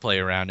you just play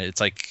around it.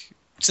 It's like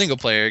single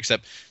player,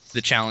 except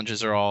the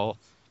challenges are all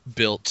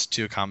built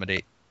to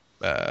accommodate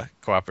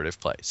cooperative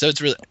play. So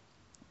it's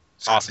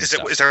Awesome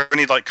stuff. Is there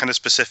any like kind of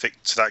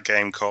specific to that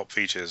game co-op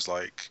features,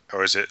 like,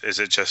 or is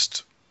it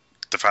just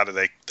the fact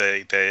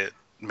that they're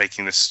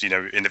making this,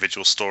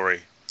 individual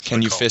story?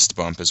 Can you fist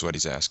bump is what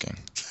he's asking.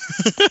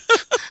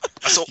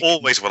 That's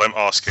always what I'm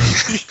asking.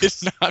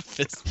 It's not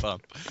fist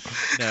bump.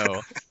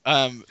 No.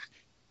 No,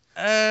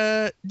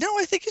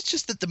 I think it's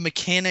just that the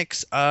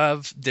mechanics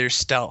of their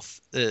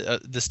stealth,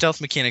 the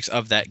stealth mechanics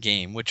of that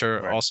game, which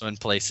are also in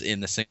place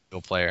in the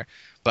single player,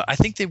 but I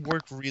think they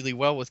work really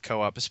well with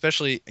co-op,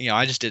 especially,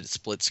 I just did a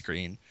split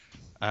screen.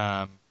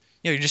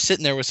 You're just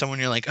sitting there with someone,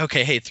 you're like,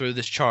 okay, hey, throw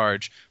this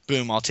charge,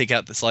 boom, I'll take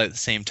out this light at the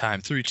same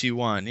time, 3, 2,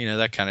 1,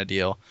 that kind of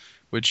deal,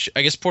 which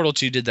I guess Portal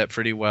 2 did that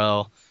pretty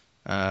well,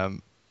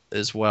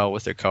 as well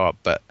with their co-op,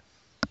 but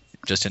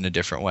just in a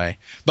different way.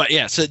 But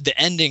yeah, so the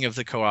ending of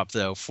the co-op,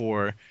 though,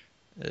 for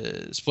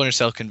Splinter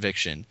Cell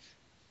Conviction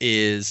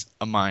is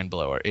a mind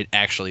blower. It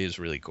actually is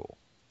really cool.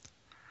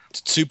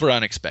 It's super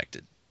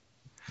unexpected.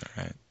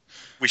 All right.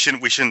 We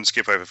shouldn't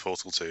skip over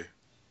Portal 2.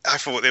 I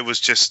thought it was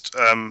just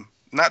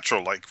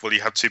natural. Like, well,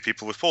 you have two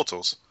people with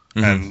portals,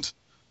 and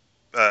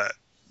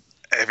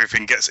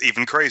everything gets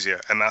even crazier,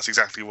 and that's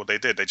exactly what they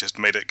did. They just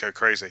made it go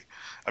crazy.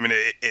 I mean,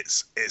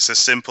 it's as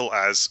simple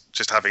as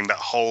just having that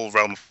whole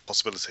realm of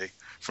possibility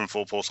from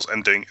 4 portals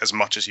and doing as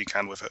much as you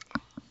can with it.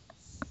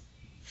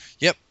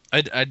 Yep,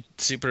 I'd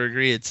super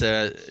agree. It's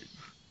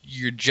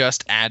you're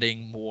just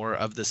adding more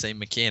of the same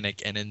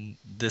mechanic, and in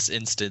this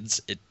instance,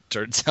 it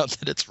turns out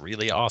that it's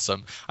really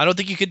awesome. I don't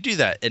think you could do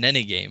that in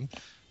any game.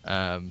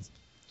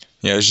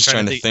 Yeah, I was just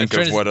trying to think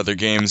of what other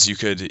games you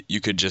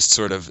could just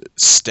sort of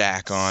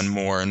stack on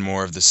more and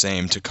more of the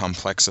same to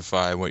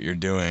complexify what you're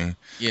doing.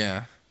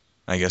 Yeah.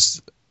 I guess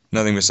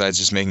nothing besides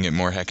just making it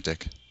more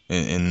hectic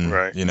in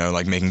right.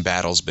 Like making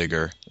battles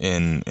bigger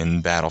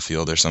in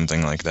Battlefield or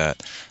something like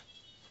that.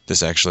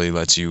 This actually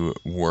lets you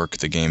work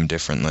the game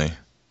differently.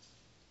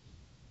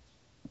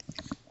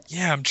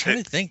 Yeah, I'm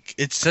trying to think.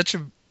 It's such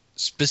a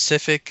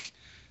specific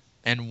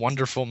and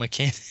wonderful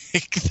mechanic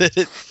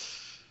that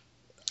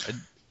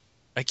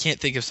I can't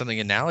think of something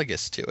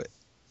analogous to it.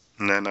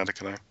 No, neither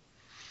can I.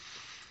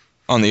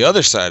 On the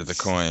other side of the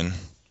coin,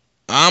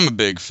 I'm a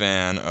big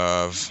fan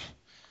of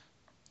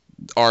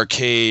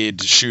arcade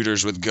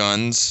shooters with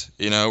guns,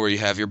 where you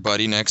have your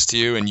buddy next to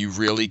you and you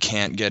really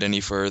can't get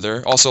any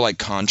further. Also like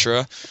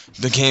Contra,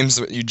 the games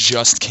that you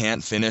just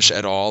can't finish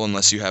at all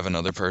unless you have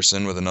another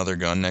person with another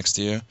gun next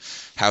to you.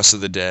 House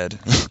of the Dead,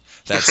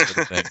 that sort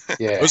of thing.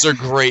 Yeah. Those are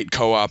great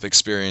co-op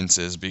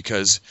experiences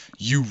because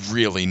you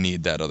really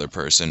need that other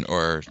person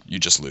or you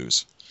just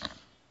lose.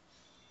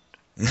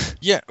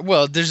 Yeah,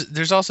 well,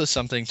 there's also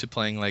something to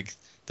playing like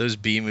those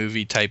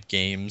B-movie type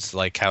games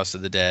like House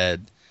of the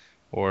Dead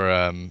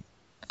or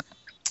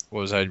what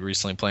was I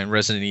recently playing?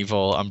 Resident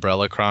Evil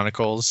Umbrella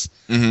Chronicles.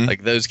 Mm-hmm.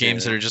 Like those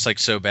games that are just like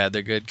so bad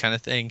they're good kind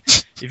of thing.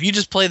 If you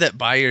just play that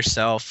by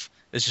yourself,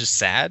 it's just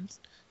sad.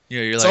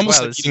 You're it's like, almost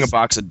wow, like eating a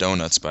box of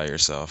donuts by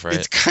yourself, right?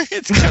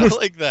 It's kind of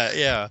like that,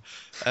 yeah.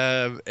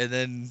 And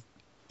then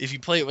if you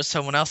play it with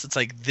someone else, it's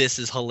like, this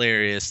is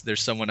hilarious.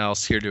 There's someone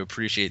else here to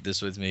appreciate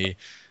this with me.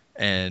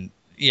 And,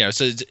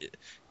 so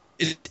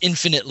it's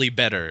infinitely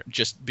better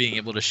just being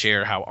able to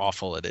share how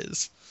awful it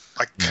is.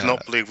 I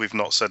cannot believe we've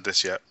not said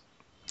this yet.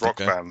 Rock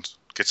Band,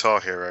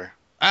 Guitar Hero.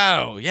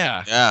 Oh,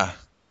 yeah. Yeah.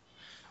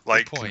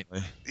 Like, good point.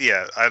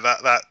 Yeah,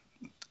 that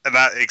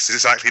is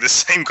exactly the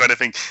same kind of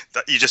thing.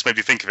 That you just made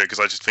me think of it, because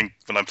I just think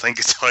when I'm playing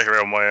Guitar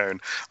Hero on my own,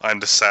 I'm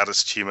the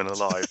saddest human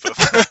alive.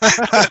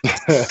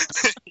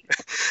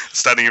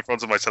 Standing in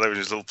front of my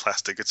television is a little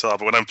plastic guitar,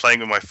 but when I'm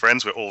playing with my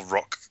friends, we're all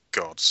rock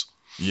gods.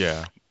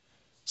 Yeah.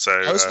 So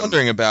I was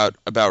wondering about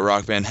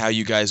Rock Band, how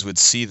you guys would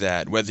see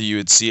that, whether you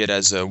would see it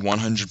as a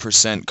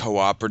 100%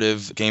 cooperative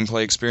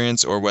gameplay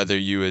experience, or whether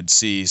you would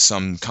see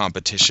some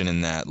competition in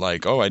that,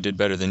 like, oh, I did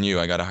better than you,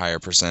 I got a higher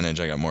percentage,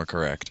 I got more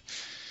correct.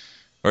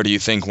 Or do you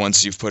think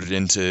once you've put it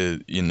into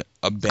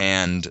a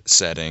band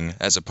setting,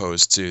 as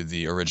opposed to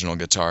the original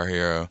Guitar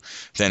Hero,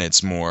 then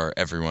it's more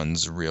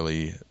everyone's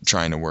really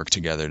trying to work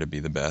together to be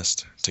the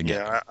best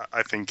together? Yeah,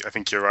 I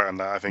think you're right on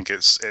that. I think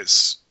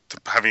it's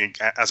having,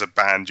 as a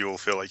band, you'll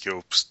feel like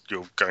you're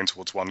going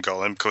towards one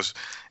goal, and because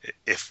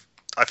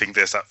I think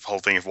there's that whole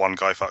thing, if one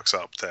guy fucks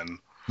up, then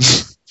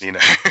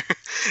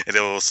it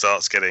all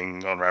starts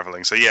getting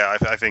unraveling. So yeah,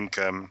 I think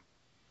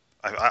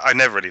I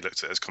never really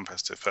looked at it as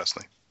competitive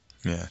personally.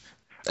 Yeah.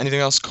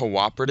 Anything else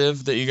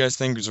cooperative that you guys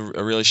think is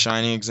a really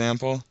shining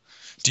example?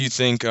 Do you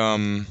think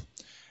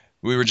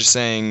we were just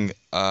saying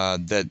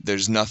that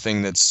there's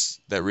nothing that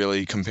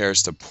really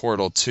compares to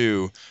Portal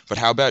 2, but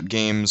how about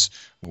games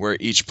where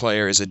each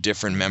player is a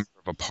different member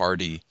of a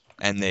party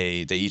and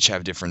they each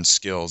have different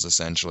skills,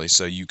 essentially,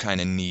 so you kind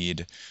of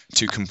need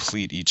to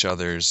complete each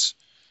other's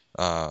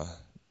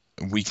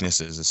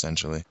weaknesses,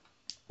 essentially?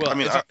 Well, I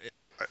mean,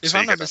 if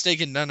I'm not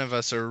mistaken, none of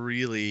us are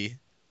really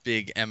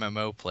big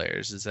MMO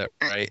players. Is that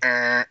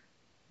right?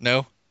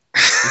 No?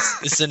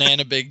 Is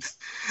Banana big?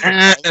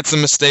 That's a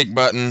mistake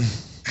button.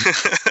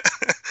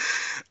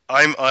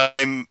 I'm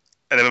an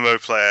MMO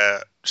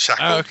player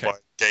shackled by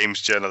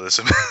games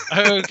journalism.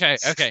 Okay.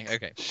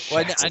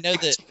 Well, I know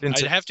that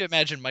I'd have to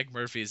imagine Mike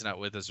Murphy is not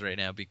with us right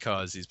now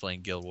because he's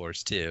playing Guild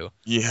Wars 2.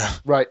 Yeah.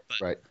 Right.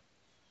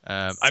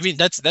 I mean,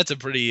 that's a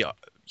pretty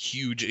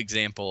huge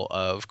example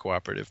of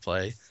cooperative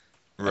play.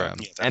 Right.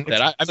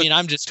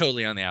 I'm just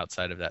totally on the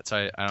outside of that,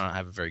 so I don't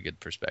have a very good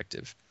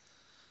perspective.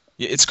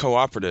 Yeah, it's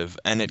cooperative,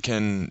 and it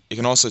can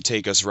also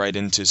take us right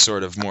into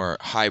sort of more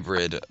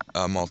hybrid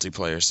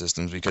multiplayer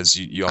systems, because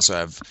you also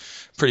have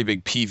pretty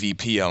big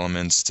PvP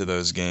elements to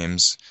those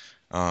games.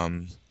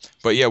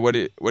 But yeah, what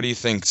do you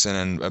think,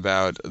 Sinan,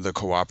 about the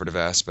cooperative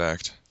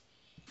aspect?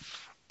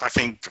 I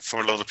think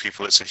for a lot of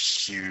people, it's a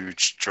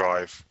huge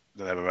drive.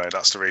 The MMO.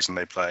 That's the reason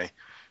they play.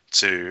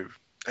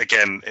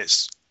 Again,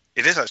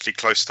 it is actually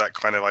close to that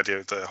kind of idea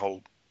of the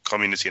whole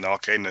community and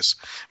arcadeness.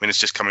 I mean, it's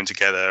just coming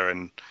together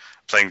and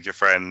playing with your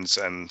friends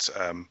and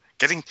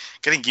getting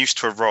used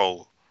to a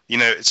role. You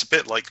know, it's a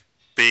bit like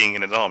being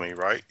in an army,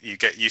 right? You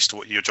get used to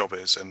what your job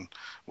is and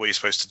what you're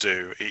supposed to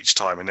do each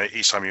time, and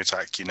each time you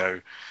attack, you know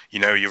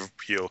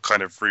your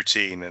kind of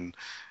routine, and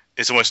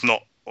it's almost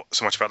not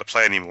so much about the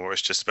play anymore.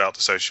 It's just about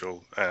the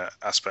social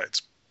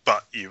aspect,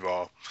 but you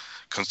are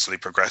constantly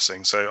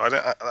progressing. So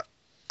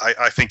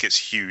I think it's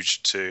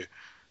huge to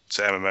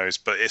MMOs,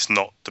 but it's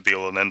not the be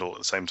all and end all at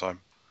the same time.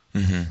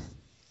 Mm-hmm.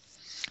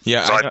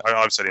 Yeah, so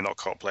I'm certainly not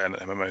co-op player in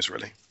MMOs,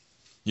 really.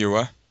 You're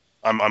what?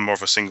 I'm more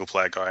of a single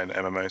player guy in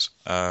MMOs.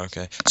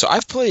 Okay. So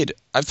I've played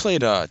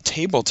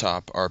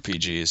tabletop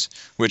RPGs,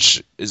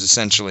 which is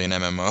essentially an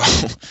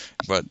MMO,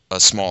 but a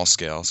small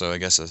scale. So I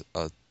guess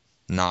a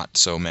not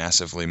so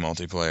massively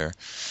multiplayer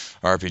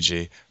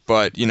RPG.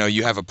 But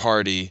you have a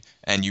party,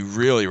 and you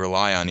really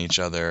rely on each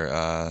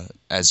other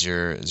as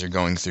you're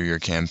going through your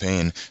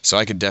campaign. So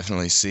I could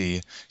definitely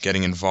see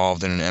getting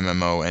involved in an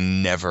MMO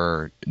and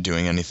never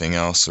doing anything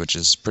else, which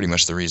is pretty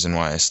much the reason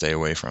why I stay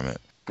away from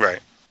it. Right.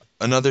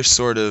 Another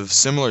sort of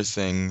similar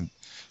thing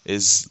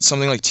is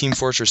something like Team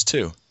Fortress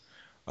 2,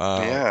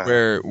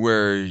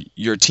 where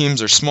your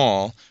teams are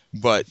small,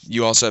 but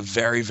you also have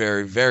very,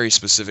 very, very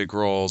specific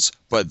roles,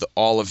 but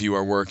all of you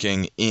are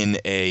working in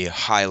a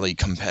highly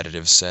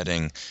competitive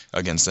setting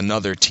against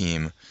another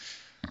team.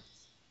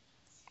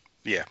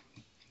 Yeah,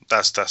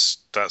 that's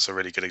a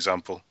really good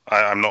example.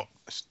 I'm not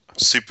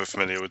super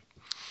familiar with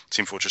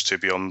Team Fortress 2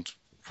 beyond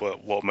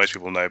what most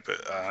people know,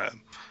 but are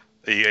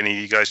any of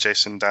you guys,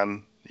 Jason,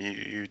 Dan,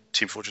 you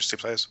Team Fortress 2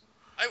 players?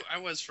 I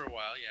was for a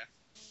while,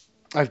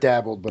 yeah. I've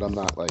dabbled, but I'm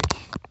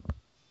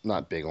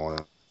not big on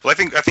it. Well,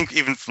 I think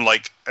even from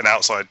like an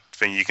outside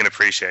thing, you can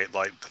appreciate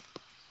like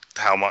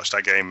how much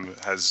that game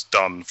has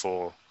done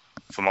for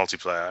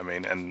multiplayer. I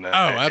mean, and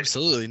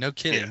absolutely, no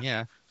kidding,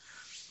 yeah.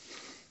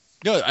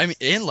 No, I mean,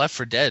 and Left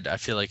 4 Dead, I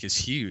feel like is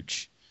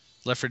huge.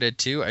 Left 4 Dead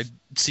 2, I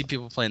see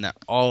people playing that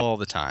all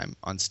the time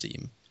on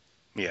Steam.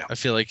 Yeah, I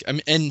feel like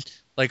and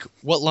like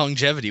what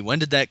longevity? When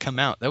did that come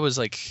out? That was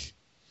like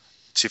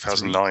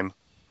 2009.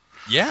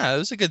 Yeah, it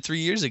was a good 3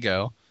 years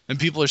ago. And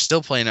people are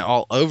still playing it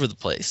all over the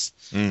place.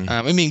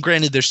 I mean,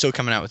 granted, they're still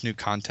coming out with new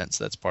content,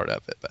 so that's part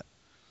of it. But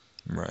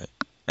right.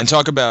 And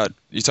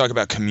you talk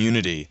about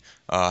community.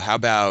 How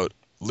about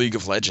League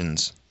of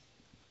Legends?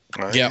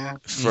 Yeah.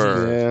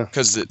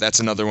 Because that's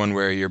another one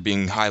where you're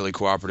being highly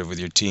cooperative with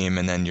your team,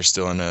 and then you're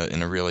still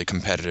in a really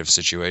competitive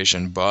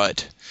situation.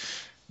 But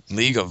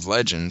League of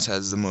Legends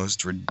has the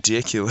most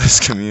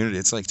ridiculous community.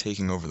 It's like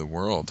taking over the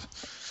world.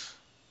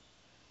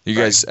 You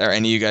guys, are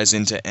any of you guys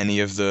into any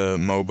of the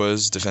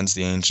MOBAs, Defense of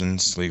the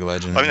Ancients, League of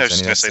Legends? I mean, I was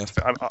just going to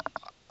say,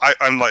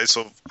 I'm like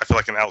I feel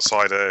like an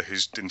outsider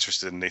who's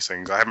interested in these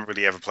things. I haven't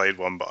really ever played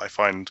one, but I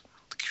find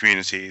the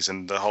communities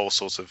and the whole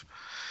sort of,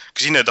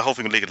 because the whole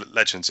thing with League of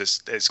Legends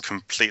is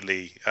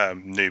completely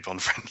noob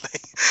unfriendly.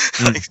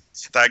 Like,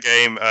 that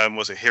game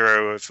was a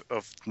Hero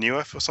of New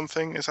Earth or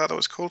something. Is that what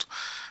it's called?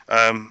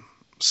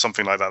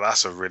 Something like that.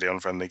 That's a really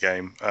unfriendly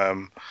game.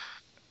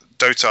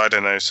 Dota, I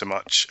don't know so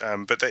much,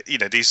 but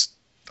these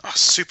are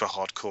super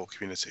hardcore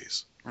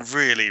communities,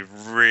 really,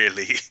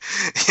 really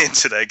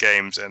into their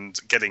games and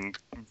getting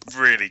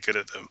really good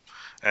at them.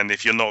 And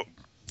if you're not,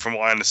 from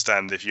what I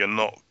understand, if you're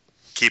not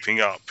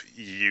keeping up,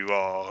 you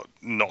are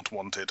not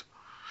wanted.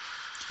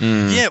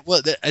 Yeah,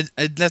 well,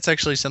 that's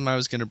actually something I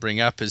was going to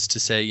bring up, is to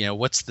say,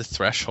 what's the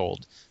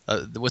threshold?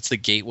 What's the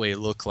gateway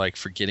look like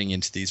for getting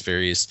into these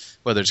various,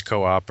 whether it's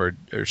co-op or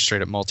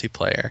straight up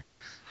multiplayer?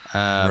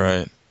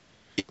 Right.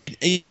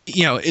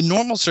 In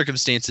normal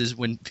circumstances,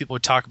 when people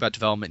talk about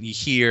development, you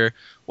hear,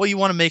 well, you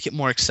want to make it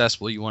more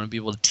accessible. You want to be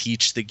able to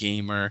teach the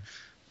gamer.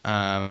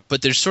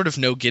 But there's sort of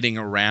no getting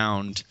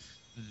around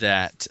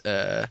that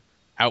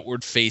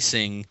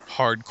outward-facing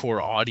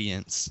hardcore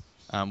audience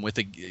with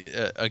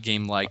a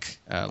game like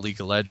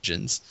League of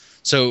Legends.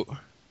 So,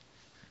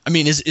 I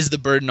mean, is the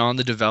burden on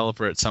the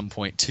developer at some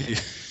point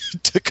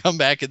to come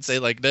back and say,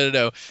 like,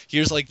 no,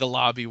 here's like the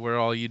lobby where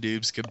all you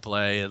noobs can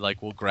play, and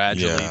like we'll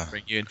gradually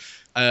bring you in,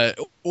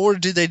 or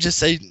do they just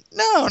say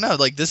no,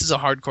 like this is a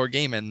hardcore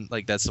game and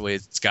like that's the way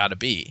it's got to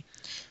be?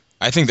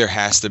 I think there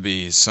has to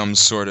be some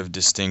sort of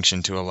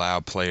distinction to allow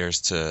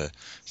players to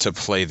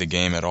play the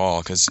game at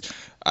all, because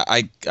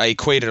I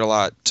equate it a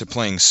lot to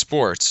playing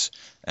sports.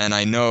 and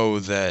I know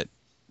that,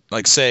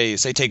 like, say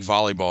take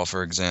volleyball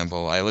for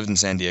example. I lived in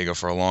San Diego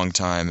for a long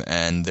time,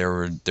 and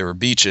there were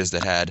beaches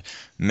that had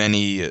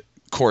many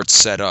courts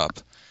set up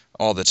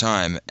all the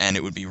time, and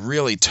it would be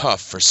really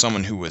tough for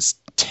someone who was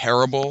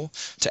terrible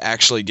to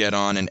actually get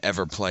on and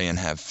ever play and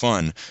have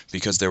fun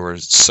because there were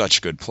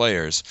such good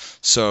players.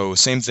 So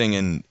same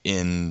thing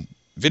in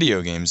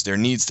video games. There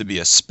needs to be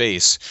a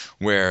space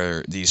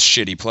where these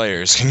shitty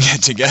players can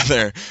get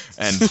together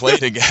and play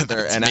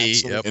together and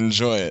actually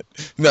enjoy it.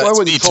 Well, I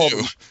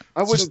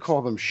wouldn't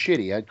call them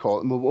shitty. I'd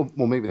call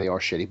well, maybe they are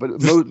shitty,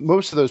 but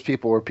most of those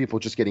people are people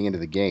just getting into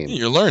the game.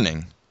 You're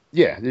learning.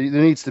 Yeah, there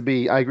needs to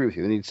be. I agree with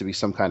you. There needs to be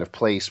some kind of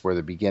place where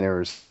the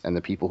beginners and the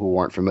people who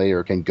aren't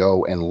familiar can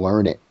go and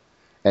learn it,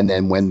 and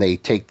then when they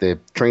take the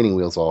training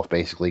wheels off,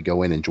 basically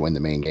go in and join the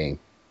main game.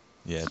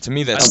 Yeah, to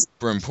me that's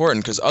super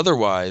important, because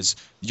otherwise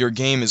your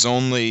game is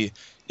only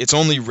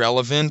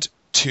relevant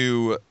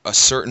to a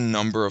certain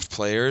number of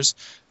players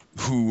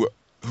who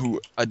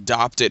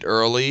adopt it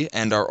early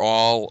and are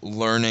all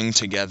learning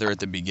together at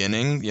the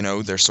beginning. You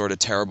know, they're sort of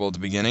terrible at the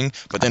beginning,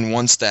 but then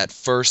once that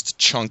first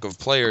chunk of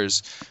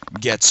players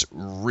gets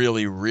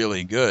really,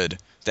 really good,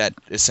 that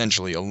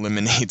essentially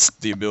eliminates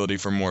the ability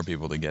for more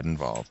people to get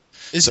involved.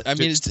 It's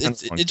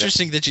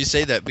interesting that you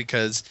say that,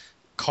 because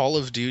Call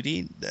of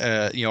Duty,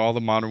 all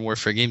the Modern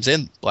Warfare games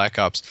and Black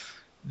Ops,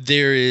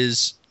 there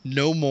is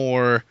no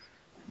more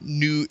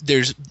new.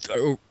 There's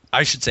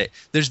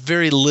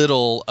very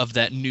little of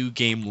that new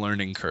game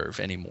learning curve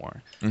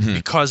anymore,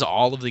 because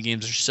all of the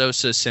games are so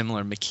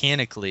similar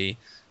mechanically.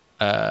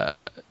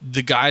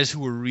 The guys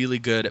who were really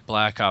good at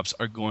Black Ops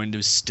are going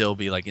to still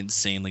be like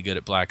insanely good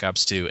at Black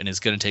Ops 2, and it's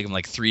going to take them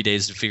like 3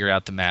 days to figure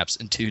out the maps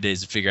and 2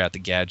 days to figure out the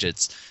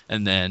gadgets,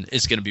 and then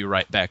it's going to be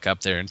right back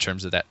up there in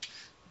terms of that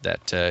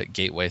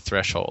gateway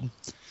threshold.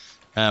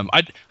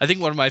 I think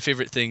one of my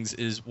favorite things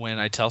is when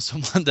I tell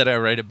someone that I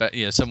write about,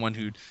 someone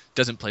who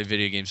doesn't play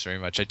video games very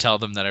much, I tell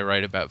them that I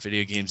write about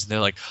video games, and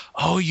they're like,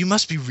 "Oh, you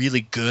must be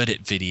really good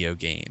at video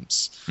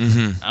games."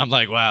 I'm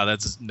like, "Wow,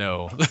 that's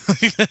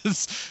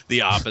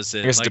the opposite."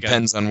 I guess it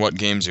depends on what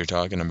games you're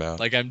talking about.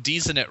 Like, I'm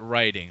decent at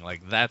writing.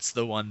 Like, that's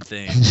the one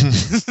thing.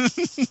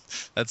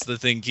 That's the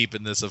thing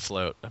keeping this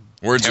afloat.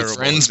 Words with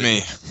friends,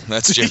 me.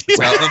 That's Jim.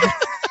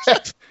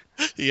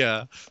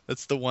 Yeah,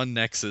 that's the one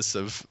nexus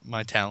of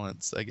my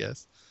talents, I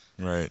guess.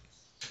 Right.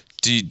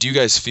 Do you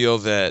guys feel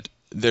that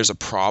there's a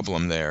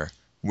problem there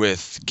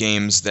with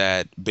games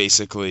that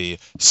basically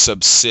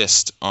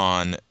subsist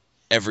on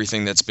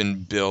everything that's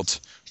been built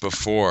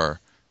before,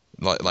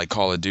 like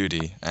Call of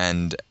Duty,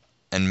 and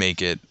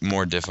make it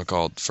more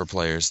difficult for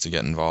players to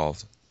get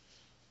involved?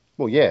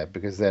 Well, yeah,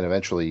 because then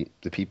eventually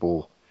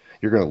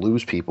you're going to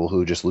lose people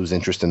who just lose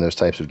interest in those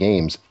types of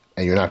games,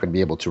 and you're not going to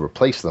be able to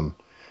replace them.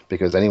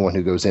 Because anyone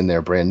who goes in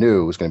there brand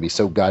new is going to be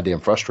so goddamn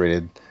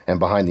frustrated and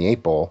behind the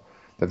eight ball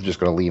that they're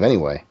just going to leave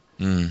anyway.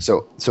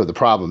 So the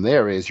problem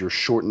there is you're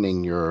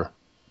shortening your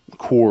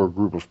core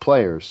group of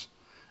players,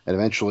 and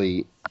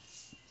eventually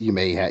you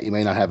may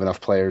not have enough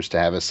players to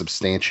have a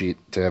substantial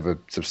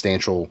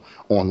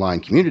online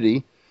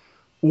community,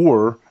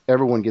 or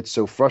everyone gets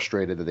so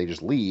frustrated that they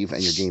just leave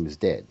and your game is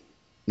dead.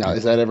 Now,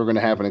 is that ever going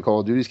to happen in Call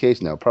of Duty's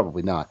case? No,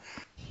 probably not.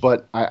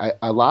 But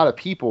a lot of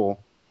people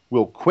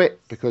will quit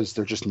because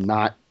they're just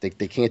not, they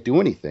can't do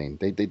anything.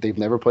 They've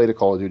never played a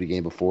Call of Duty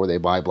game before. They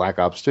buy Black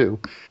Ops 2,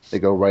 they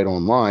go right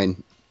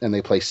online, and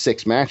they play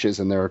 6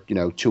 matches, and they're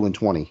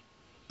 2-20,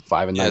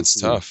 5-19. Yeah, it's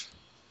tough.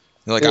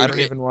 Like, I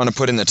don't even want to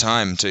put in the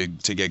time to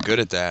get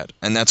good at that,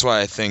 and that's why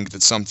I think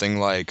that something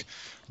like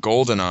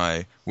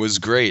GoldenEye was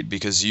great,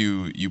 because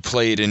you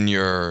played in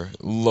your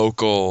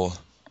local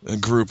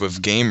group of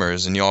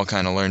gamers and you all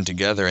kind of learned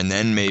together, and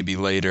then maybe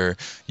later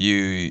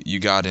you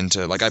got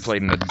into, like, I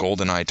played in a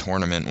GoldenEye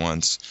tournament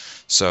once,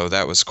 so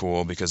that was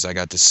cool because I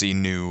got to see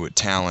new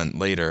talent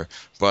later.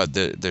 But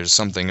there's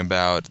something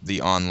about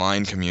the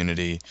online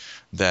community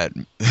that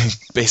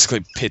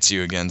basically pits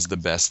you against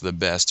the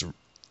best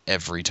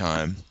every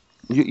time.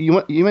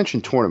 You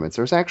mentioned tournaments.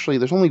 There's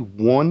only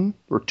one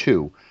or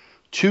two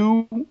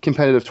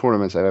competitive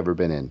tournaments I've ever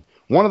been in.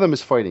 One of them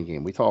is Fighting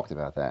Game. We talked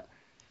about that.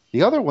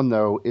 The other one,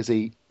 though, is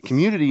a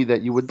community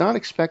that you would not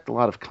expect a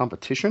lot of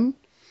competition,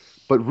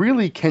 but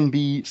really can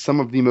be some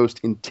of the most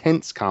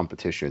intense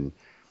competition,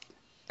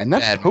 and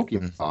that's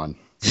Pokemon.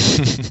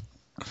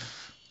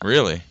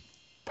 Really?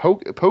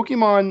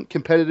 Pokemon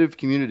competitive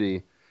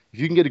community, if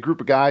you can get a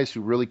group of guys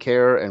who really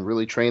care and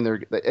really train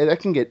that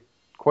can get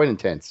quite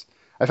intense.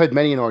 I've had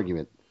many an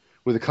argument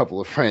with a couple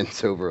of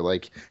friends over,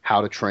 like,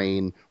 how to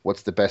train,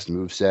 what's the best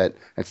moveset,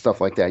 and stuff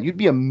like that. You'd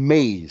be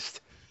amazed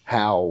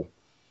how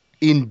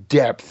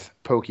in-depth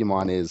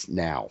Pokemon is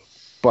now.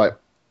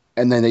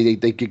 And then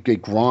they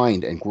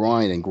grind and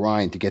grind and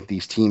grind to get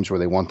these teams where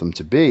they want them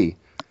to be,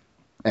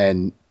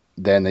 and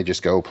then they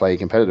just go play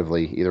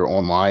competitively, either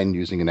online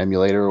using an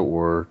emulator,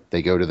 or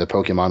they go to the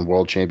Pokemon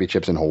World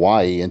Championships in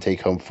Hawaii and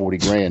take home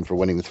 $40,000 for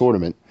winning the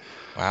tournament.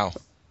 Wow.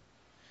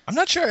 I'm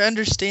not sure I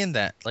understand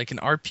that. Like an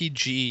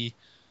RPG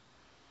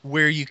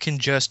where you can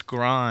just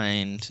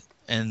grind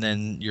and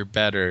then you're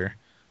better.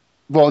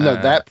 Well, no,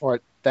 that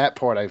part that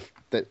part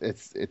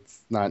it's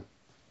not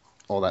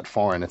all that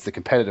foreign. It's the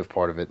competitive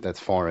part of it that's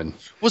foreign.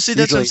 Well, see,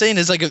 that's what I'm saying.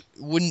 Is like,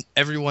 wouldn't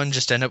everyone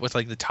just end up with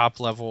like the top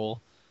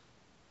level?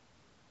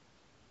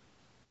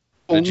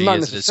 Well, not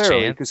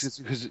necessarily, because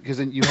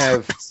then you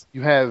have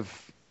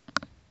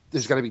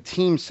there's got to be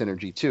team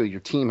synergy too. Your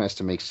team has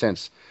to make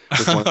sense.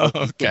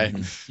 Okay.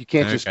 You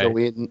can't just go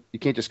in. You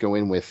can't just go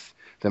in with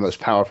the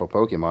most powerful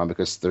Pokemon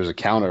because there's a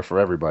counter for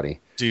everybody.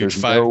 Dude, there's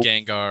 5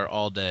 Gengar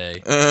all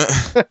day.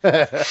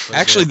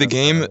 Actually,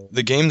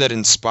 the game that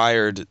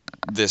inspired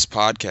this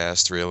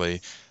podcast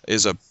really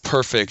is a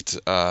perfect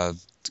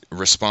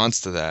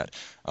response to that.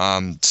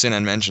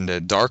 Sinan mentioned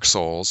it. Dark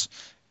Souls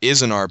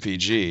is an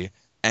RPG,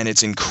 and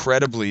it's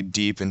incredibly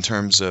deep in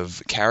terms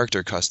of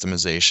character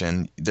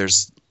customization.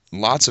 There's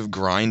lots of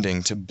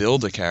grinding to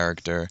build a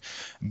character,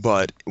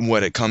 but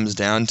what it comes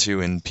down to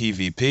in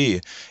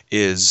PvP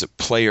is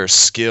player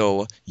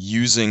skill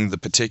using the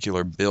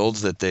particular build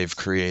that they've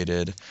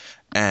created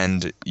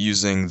and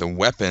using the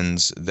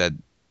weapons that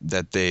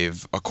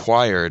they've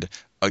acquired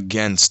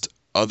against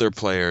other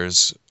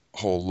players'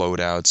 whole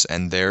loadouts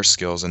and their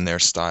skills and their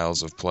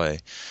styles of play.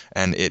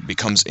 And it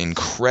becomes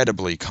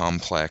incredibly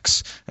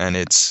complex, and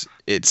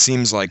it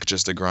seems like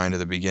just a grind at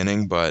the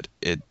beginning, but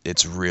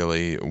it's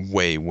really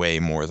way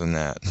more than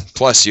that.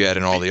 Plus you add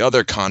in all the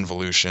other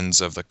convolutions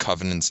of the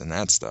covenants and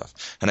that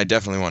stuff, and I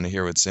definitely want to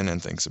hear what Sinan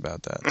thinks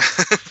about that.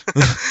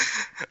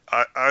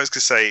 I was going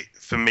to say,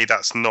 for me,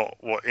 that's not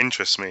what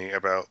interests me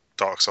about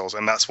Dark Souls,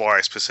 and that's why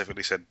I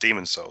specifically said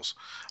Demon Souls,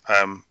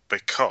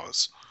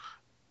 because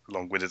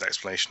long-winded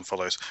explanation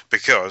follows,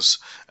 because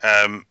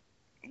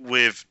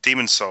with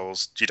Demon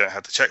Souls you don't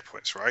have the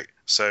checkpoints, right?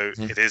 So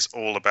it is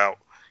all about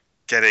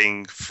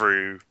getting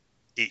through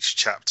each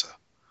chapter,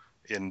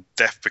 and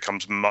death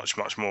becomes much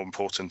more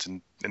important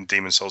in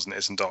Demon Souls than it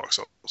is in Dark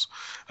Souls.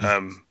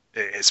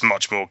 It's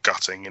much more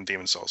gutting in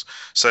Demon Souls.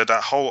 So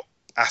that whole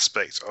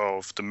aspect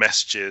of the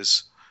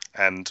messages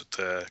and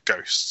the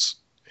ghosts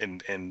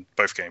in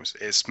both games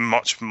is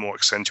much more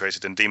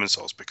accentuated in Demon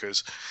Souls,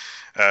 because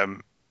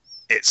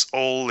it's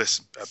all a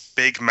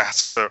big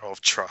matter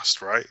of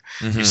trust, right?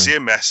 Mm-hmm. You see a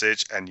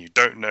message and you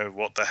don't know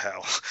what the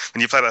hell.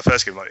 When you play that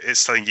first game, like,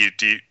 it's telling you,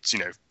 do you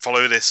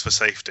follow this for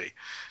safety?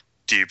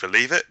 Do you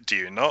believe it? Do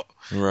you not?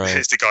 Right.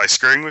 Is the guy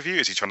screwing with you?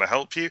 Is he trying to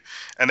help you?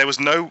 And there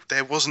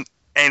wasn't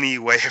any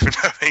way of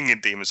knowing in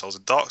Demon Souls.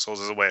 And Dark Souls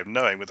is a way of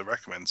knowing with the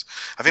recommends.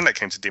 I think that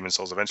came to Demon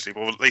Souls eventually.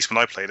 Well, at least when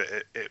I played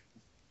it,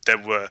 there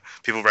were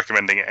people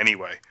recommending it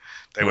anyway.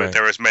 There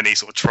were as many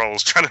sort of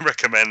trolls trying to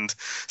recommend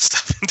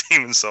stuff in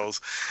Demon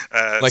Souls.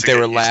 Like they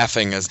were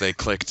laughing as they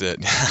clicked it.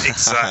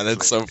 Exactly.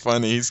 That's so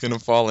funny. He's going to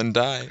fall and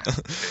die.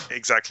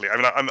 Exactly. I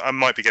mean, I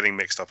might be getting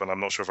mixed up, and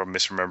I'm not sure if I'm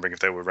misremembering if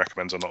there were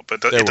recommends or not,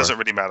 but it doesn't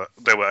really matter.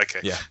 There were,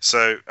 okay. Yeah.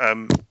 So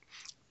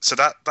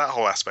that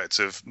whole aspect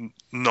of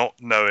not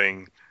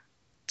knowing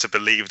to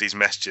believe these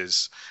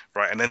messages,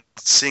 right, and then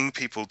seeing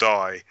people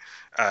die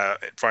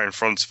right in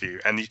front of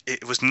you, and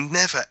it was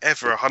never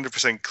ever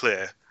 100%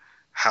 clear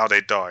how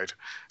they died.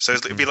 So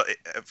it'd be like,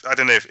 I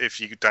don't know if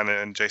you, Dan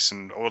and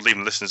Jason, or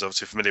even listeners,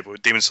 obviously familiar, but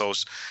with Demon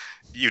Souls,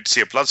 you'd see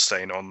a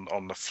bloodstain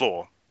on the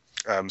floor.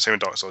 Same in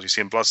Dark Souls, you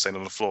see a bloodstain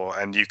on the floor,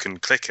 and you can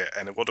click it,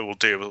 and what it will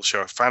do, it will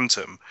show a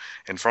phantom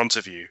in front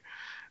of you.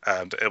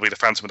 It'll be the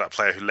phantom of that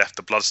player who left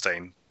the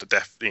bloodstain, the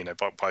death,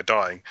 by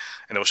dying,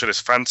 and it will show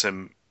this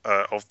phantom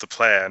of the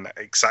player and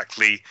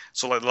exactly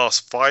sort of like the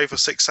last 5 or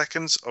 6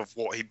 seconds of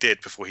what he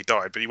did before he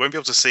died. But you won't be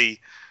able to see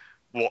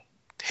what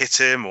hit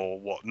him or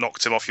what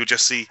knocked him off. You'll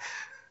just see,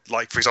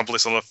 like, for example,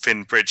 it's on a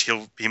thin bridge.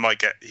 He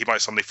might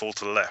suddenly fall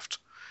to the left.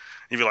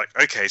 You'd be like,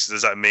 okay, so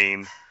does that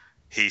mean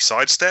he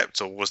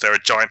sidestepped, or was there a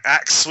giant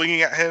axe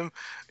swinging at him?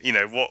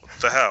 What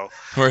the hell?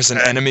 Or is an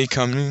enemy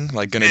coming,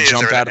 like, going to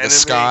jump out of the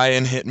sky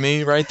and hit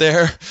me right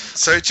there?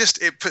 So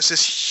it puts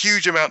this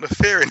huge amount of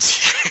fear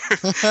into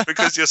you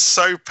because you're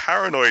so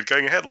paranoid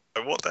going ahead.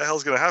 Like, what the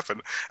hell's going to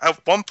happen?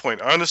 At one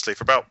point, honestly,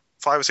 for about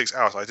 5 or 6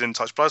 hours, I didn't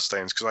touch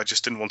bloodstains because I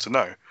just didn't want to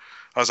know.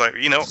 I was like,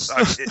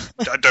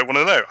 I don't want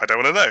to know. I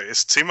don't want to know.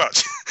 It's too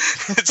much.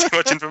 It's too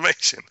much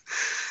information.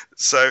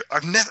 So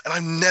I've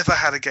never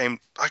had a game.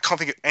 I can't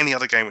think of any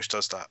other game which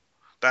does that.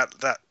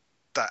 That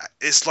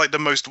it's like the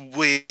most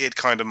weird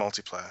kind of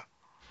multiplayer.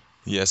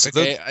 Yes.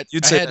 Okay, I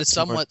had a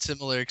somewhat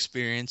similar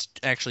experience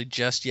actually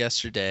just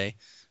yesterday.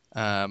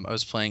 I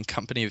was playing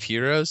Company of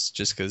Heroes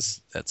just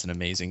because that's an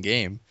amazing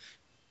game,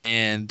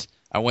 and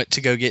I went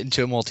to go get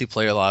into a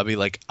multiplayer lobby.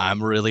 Like,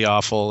 I'm really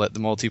awful at the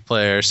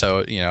multiplayer, so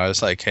I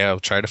was like, hey, I'll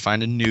try to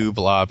find a noob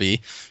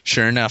lobby.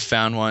 Sure enough,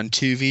 found one.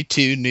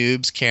 2v2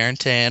 noobs,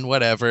 Karantan,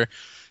 whatever.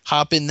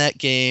 Hop in that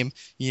game.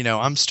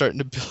 I'm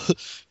starting to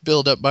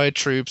build up my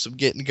troops. I'm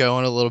getting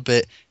going a little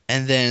bit,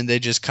 and then they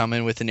just come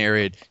in with an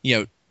area.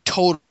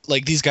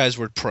 Like, these guys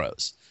were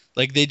pros.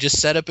 Like, they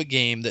just set up a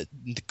game that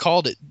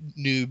called it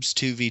Noobs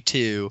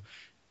 2v2,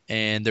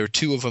 and there were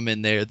 2 of them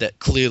in there that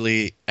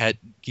clearly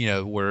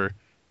were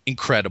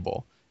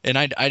incredible. And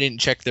I didn't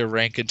check their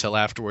rank until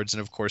afterwards,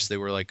 and of course they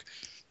were like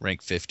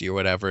rank 50 or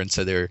whatever, and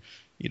so they're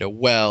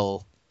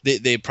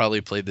they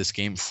probably played this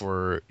game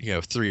for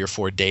 3 or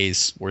 4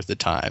 days worth of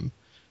time.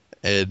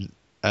 And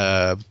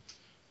that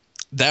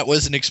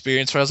was an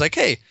experience where I was like,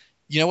 hey,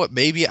 you know what?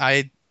 Maybe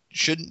I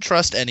shouldn't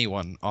trust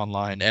anyone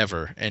online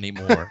ever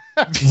anymore.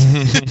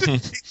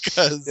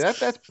 Because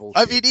that's bullshit.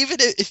 I mean, even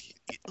if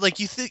like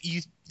you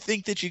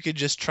think that you could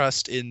just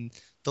trust in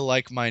the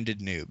like-minded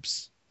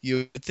noobs, you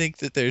would think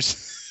that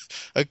there's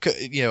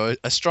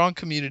a strong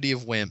community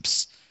of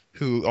wimps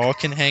who all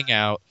can hang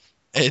out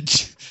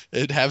and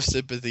have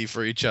sympathy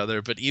for each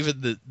other, but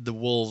even the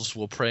wolves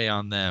will prey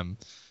on them.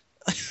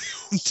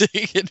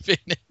 Take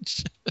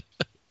advantage.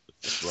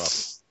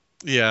 Rough.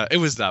 Yeah, it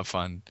was not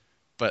fun,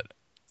 but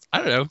I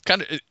don't know,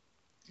 kind of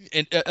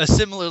a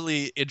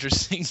similarly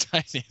interesting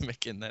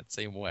dynamic in that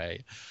same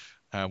way,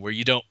 where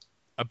you don't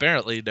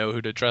apparently know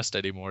who to trust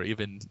anymore,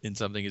 even in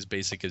something as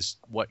basic as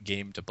what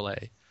game to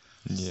play.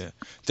 Yeah,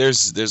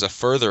 there's a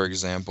further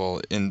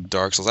example in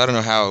Dark Souls. I don't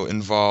know how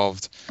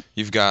involved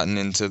you've gotten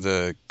into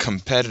the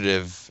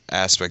competitive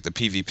aspect, the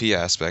PvP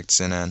aspect,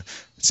 Sinan.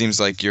 It seems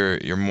like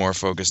you're more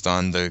focused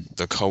on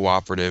the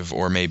cooperative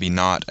or maybe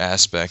not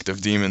aspect of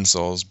Demon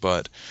Souls,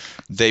 but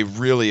they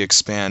really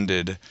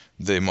expanded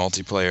the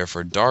multiplayer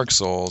for Dark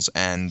Souls,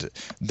 and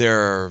there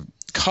are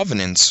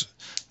covenants,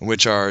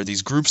 which are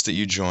these groups that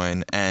you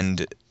join,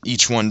 and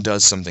each one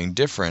does something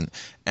different,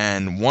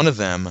 and one of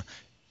them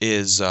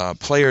is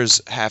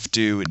players have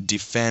to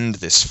defend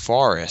this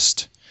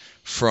forest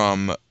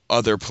from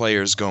other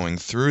players going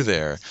through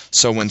there.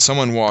 So when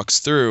someone walks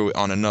through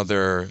on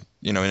another,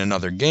 in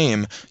another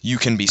game, you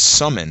can be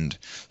summoned.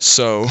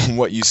 So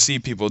what you see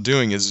people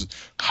doing is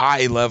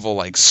high level,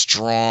 like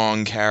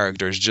strong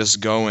characters just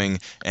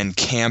going and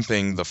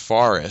camping the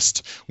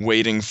forest,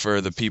 waiting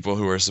for the people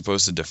who are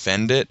supposed to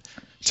defend it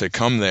to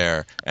come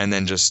there, and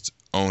then just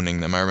owning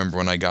them. I remember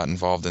when I got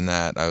involved in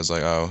that, I was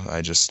like, oh,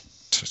 I just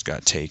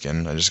got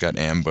taken. I just got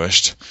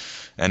ambushed,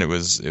 and it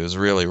was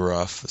really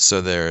rough.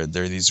 So there are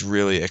these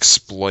really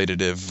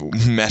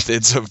exploitative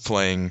methods of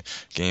playing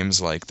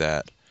games like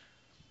that.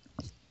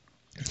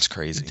 It's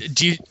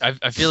crazy.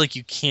 I feel like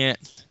you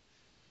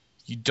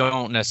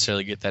don't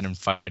necessarily get that in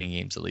fighting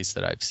games, at least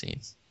that I've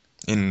seen.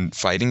 In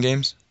fighting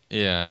games?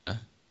 Yeah.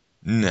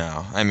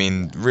 No, I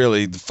mean,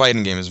 really, the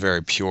fighting game is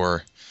very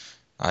pure,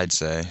 I'd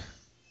say.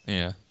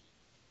 Yeah.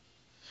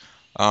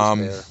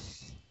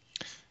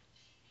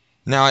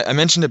 Now, I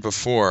mentioned it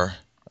before.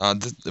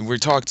 We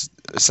talked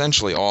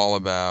essentially all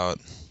about,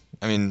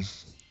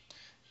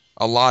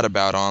 a lot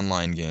about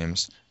online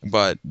games,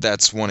 but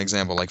that's one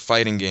example. Like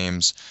fighting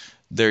games,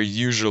 they're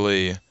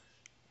usually,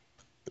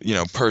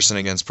 person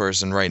against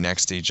person right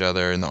next to each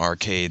other in the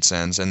arcade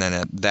sense, and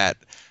then that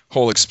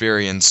whole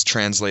experience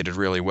translated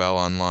really well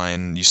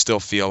online. You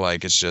still feel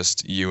like it's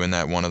just you and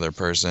that one other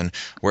person,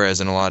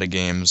 whereas in a lot of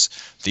games,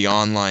 the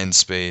online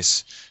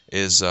space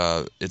is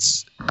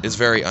it's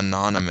very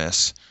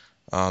anonymous.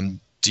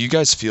 Do you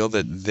guys feel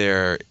that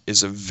there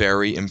is a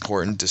very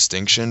important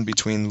distinction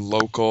between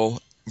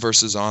local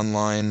versus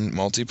online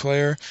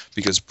multiplayer?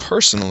 Because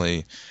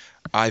personally,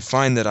 I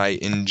find that I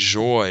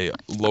enjoy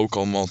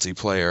local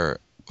multiplayer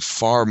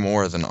far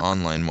more than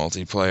online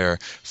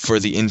multiplayer for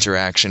the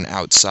interaction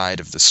outside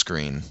of the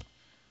screen.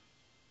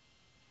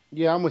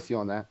 Yeah, I'm with you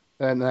on that.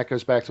 And that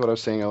goes back to what I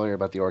was saying earlier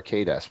about the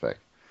arcade aspect.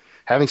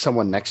 Having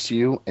someone next to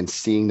you and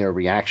seeing their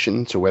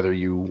reaction to whether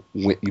you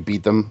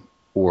beat them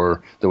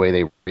or the way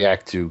they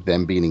react to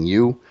them beating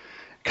you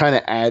kind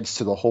of adds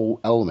to the whole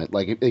element.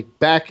 Like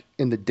back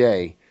in the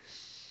day,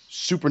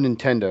 Super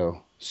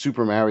Nintendo,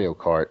 Super Mario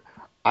Kart,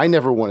 I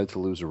never wanted to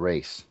lose a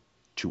race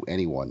to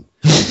anyone.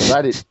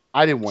 Because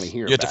I didn't want to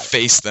hear about it. You had to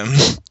face them.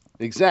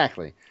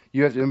 Exactly.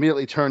 You have to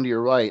immediately turn to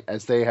your right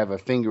as they have a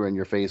finger in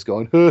your face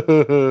going, ha,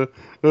 ha, ha,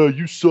 oh,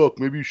 you suck.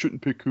 Maybe you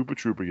shouldn't pick Koopa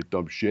Troopa, you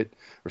dumb shit.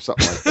 Or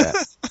something like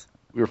that.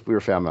 We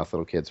were foul-mouthed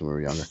little kids when we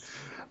were younger.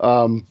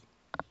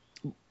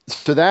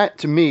 So that,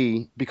 to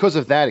me, because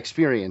of that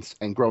experience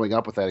and growing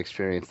up with that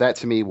experience, that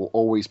to me will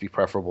always be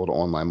preferable to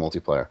online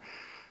multiplayer.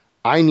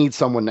 I need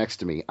someone next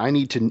to me. I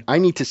need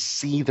to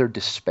see their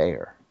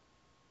despair.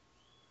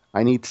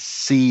 I need to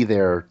see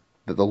the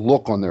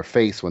look on their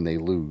face when they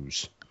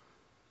lose.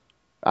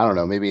 I don't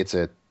know. Maybe it's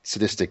a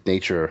sadistic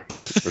nature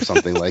or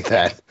something like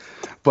that.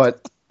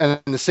 But in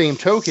the same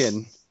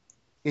token,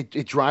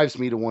 it drives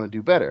me to want to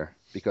do better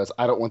because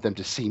I don't want them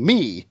to see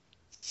me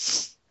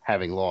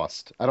having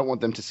lost. I don't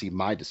want them to see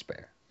my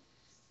despair.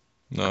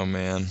 Oh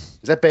man, is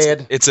that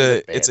bad? It's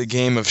a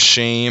game of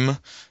shame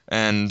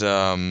and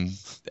I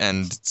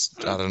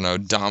don't know,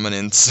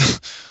 dominance,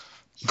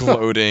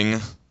 gloating.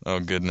 Oh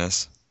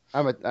goodness.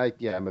 I'm a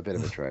bit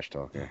of a trash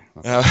talker.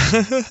 How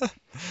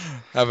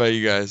about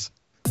you guys?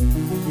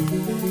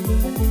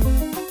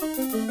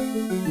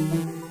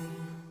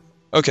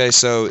 Okay,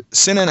 so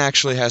Sinan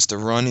actually has to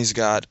run. He's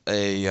got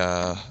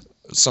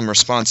some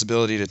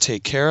responsibility to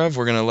take care of.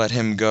 We're going to let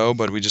him go,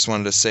 but we just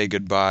wanted to say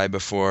goodbye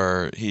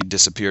before he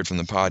disappeared from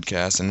the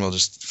podcast, and we'll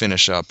just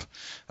finish up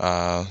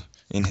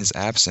in his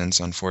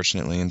absence,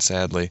 unfortunately and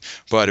sadly.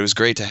 But it was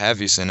great to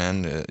have you,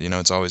 Sinan.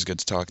 It's always good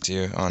to talk to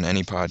you on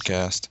any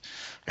podcast.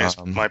 It's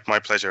my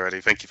pleasure,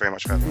 Eddie. Thank you very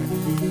much for having me.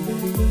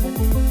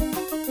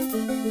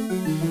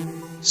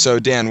 So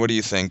Dan, what do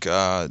you think?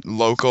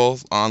 Local,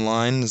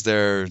 online, is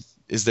there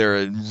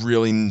a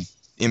really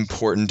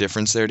important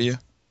difference there to you?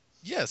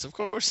 Yes, of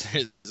course.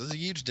 There's a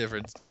huge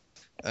difference.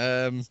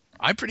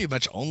 I pretty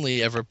much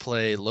only ever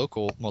play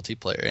local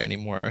multiplayer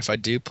anymore. If I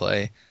do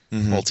play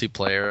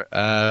multiplayer,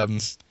 I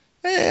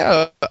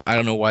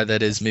don't know why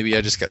that is. Maybe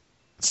I just got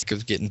sick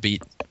of getting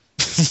beat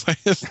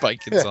by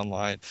kids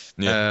online.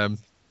 Yeah.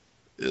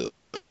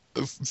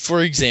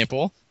 For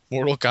example,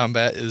 Mortal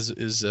Kombat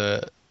is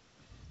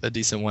a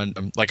decent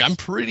one. Like, I'm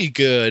pretty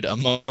good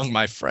among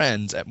my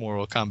friends at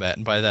Mortal Kombat,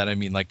 and by that I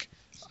mean, like,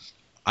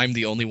 I'm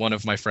the only one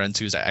of my friends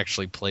who's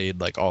actually played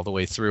like all the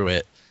way through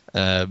it.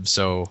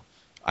 So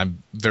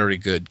I'm very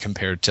good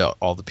compared to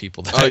all the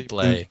people that I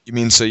play. You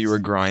mean so you were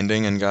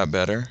grinding and got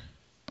better?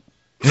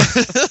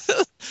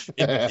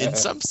 in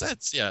some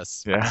sense,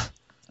 yes. Yeah.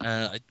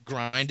 I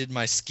grinded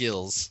my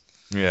skills.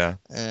 Yeah.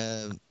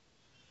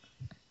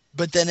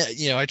 But then,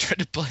 I tried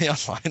to play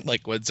online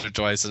like once or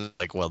twice, and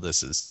like, well,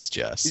 this is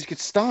just... You just get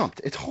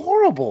stomped. It's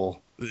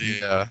horrible.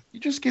 Yeah.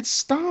 You just get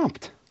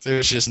stomped.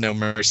 There's just no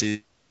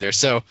mercy there.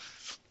 So,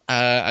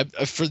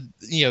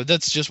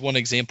 that's just one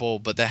example,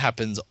 but that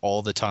happens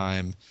all the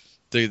time.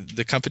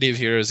 The Company of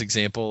Heroes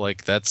example,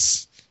 like,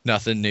 that's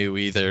nothing new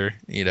either.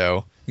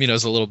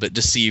 Mino's a little bit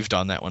deceived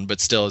on that one, but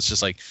still, it's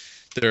just like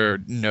there are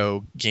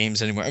no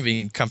games anymore. I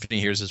mean, Company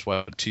of Heroes is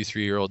what, a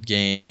 2-3-year-old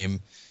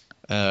game.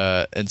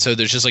 And so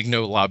there's just like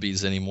no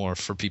lobbies anymore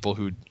for people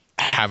who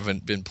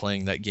haven't been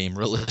playing that game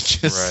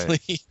religiously.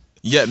 Right.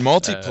 Yet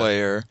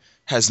multiplayer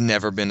has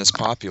never been as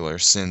popular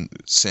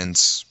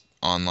since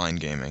online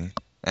gaming,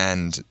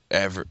 and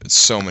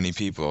so many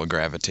people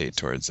gravitate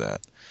towards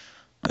that.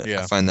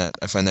 Yeah. I find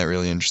that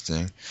really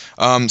interesting.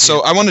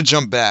 So I want to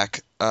jump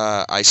back.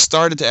 I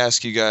started to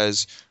ask you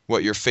guys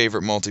what your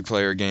favorite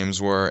multiplayer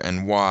games were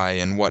and why,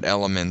 and what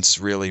elements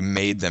really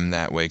made them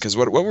that way. Because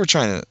what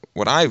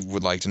I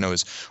would like to know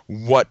is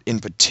what in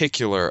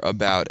particular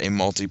about a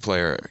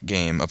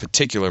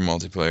particular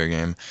multiplayer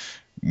game,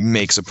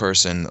 makes a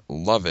person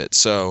love it.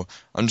 So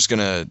I'm just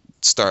gonna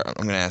start.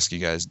 I'm gonna ask you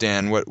guys,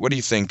 Dan, what do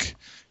you think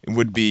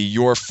would be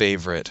your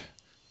favorite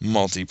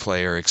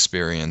multiplayer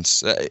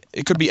experience?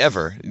 It could be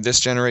ever, this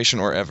generation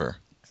or ever,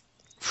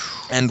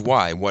 and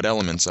why? What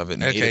elements of it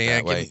made it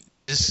that way?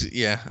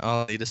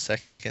 I'll need a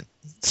second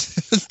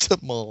to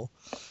mull.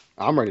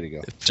 I'm ready to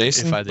go.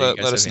 Jason, let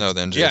us know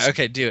then, Jason. Yeah,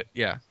 okay, do it,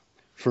 yeah.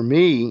 For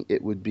me,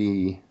 it would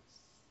be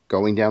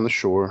going down the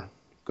shore,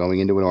 going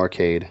into an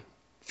arcade,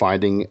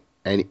 finding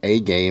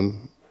a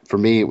game. For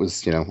me, it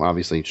was,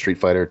 obviously Street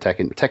Fighter,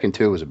 Tekken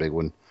 2 was a big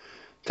one.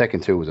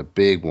 Tekken 2 was a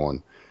big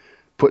one.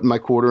 Putting my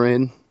quarter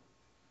in,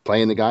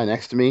 playing the guy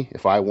next to me.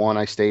 If I won,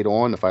 I stayed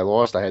on. If I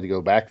lost, I had to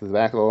go back to the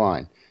back of the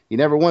line. You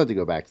never wanted to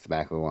go back to the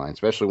back of the line,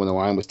 especially when the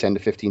line was 10 to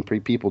 15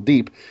 people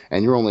deep,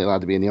 and you're only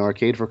allowed to be in the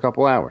arcade for a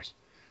couple hours.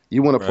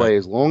 You want to play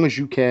as long as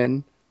you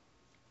can,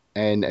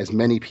 and as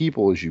many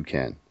people as you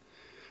can.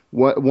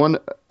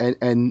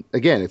 And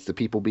again, it's the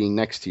people being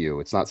next to you.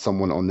 It's not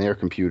someone on their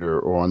computer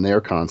or on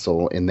their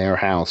console in their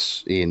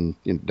house in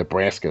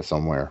Nebraska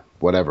somewhere,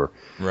 whatever.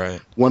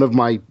 Right. One of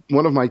my.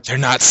 They're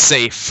not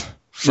safe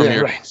from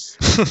your. Right.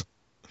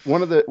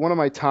 One of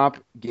my top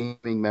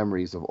gaming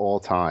memories of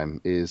all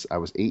time is I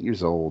was 8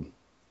 years old,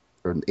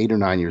 or 8 or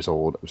 9 years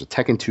old. It was a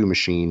Tekken 2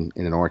 machine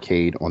in an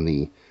arcade on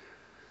the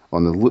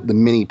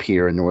mini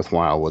pier in North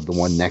Wildwood, the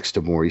one next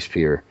to Maurice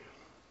Pier,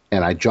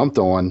 and I jumped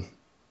on,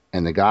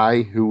 and the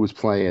guy who was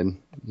playing,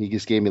 he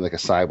just gave me like a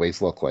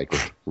sideways look,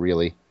 like,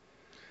 really?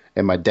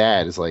 And my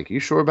dad is like, "You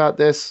sure about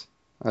this?"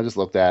 I just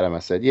looked at him. I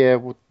said, "Yeah,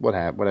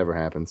 whatever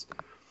happens."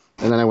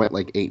 And then I went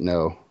like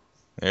 8-0.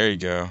 There you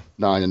go.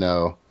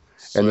 9-0.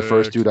 And the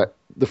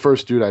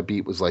first dude I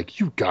beat was like,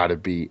 "You gotta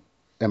beat."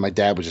 And my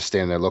dad was just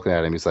standing there looking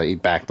at him. He's like, he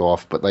backed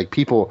off. But like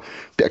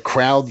a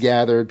crowd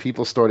gathered.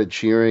 People started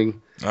cheering.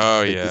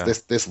 Oh yeah.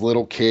 This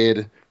little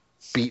kid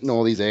beating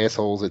all these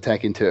assholes at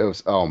Tekken 2.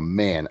 Oh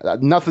man,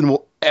 nothing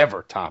will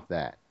ever top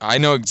that. I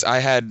know. I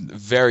had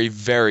very,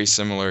 very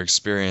similar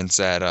experience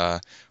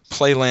at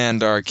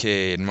Playland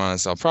Arcade in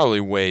Monticello. Probably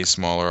way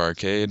smaller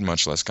arcade,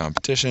 much less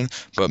competition.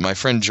 But my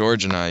friend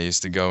George and I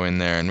used to go in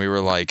there, and we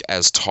were like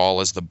as tall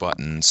as the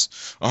buttons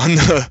on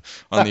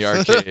the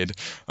arcade.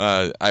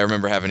 I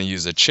remember having to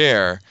use a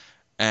chair,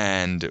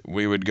 and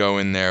we would go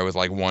in there with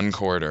like 1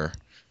 quarter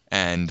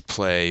and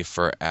play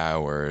for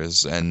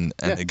hours, and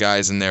the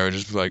guys in there would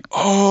just be like,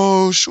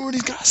 "Oh,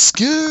 Shorty's got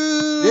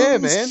skills." Yeah,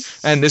 man.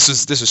 And this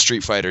was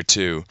Street Fighter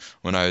 2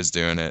 when I was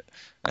doing it,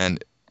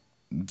 and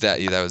that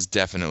was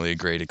definitely a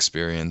great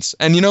experience.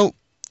 And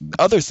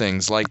other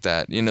things like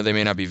that, they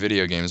may not be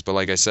video games, but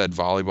like I said,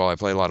 volleyball. I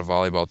play a lot of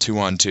volleyball,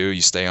 2-on-2.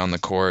 You stay on the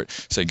court,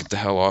 say, "Get the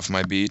hell off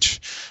my beach,"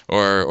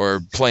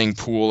 or playing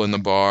pool in the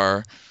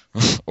bar.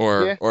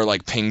 or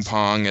like ping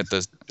pong at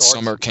the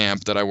summer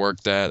camp that I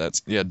worked at.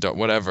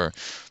 Whatever.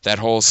 That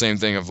whole same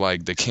thing of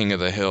like the king of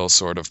the hill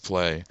sort of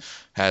play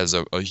has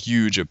a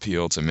huge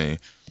appeal to me.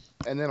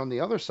 And then on the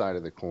other side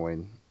of the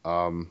coin,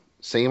 not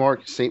same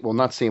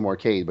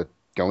arcade, but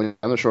going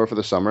on the shore for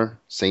the summer,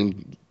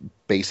 same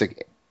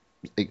basic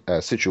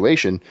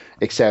situation,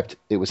 except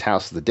it was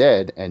House of the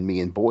Dead, and me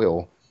and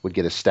Boyle would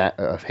get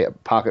a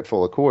pocket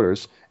full of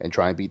quarters and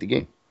try and beat the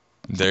game.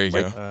 There you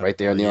go. Right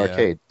there in the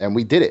arcade. And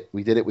we did it.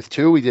 We did it with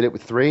 2, we did it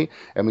with 3,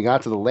 and we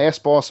got to the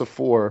last boss of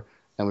 4,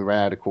 and we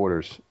ran out of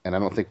quarters. And I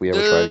don't think we ever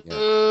tried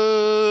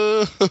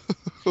again.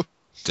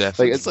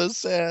 Definitely. It's so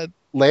sad.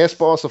 Last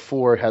boss of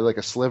 4 had like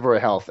a sliver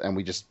of health, and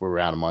we just were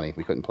out of money.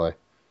 We couldn't play.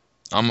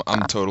 I'm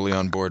totally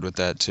on board with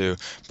that too.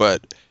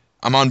 But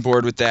I'm on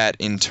board with that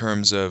in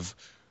terms of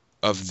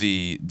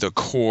the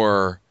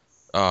core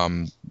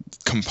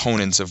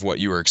components of what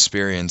you were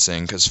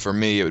experiencing. Because for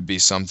me, it would be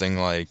something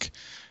like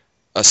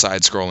a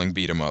side-scrolling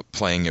beat 'em up,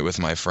 playing it with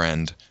my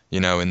friend,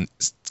 and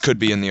could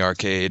be in the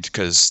arcade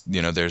because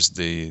there's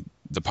the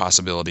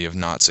possibility of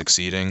not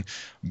succeeding,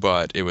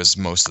 but it was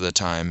most of the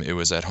time it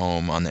was at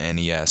home on the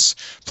NES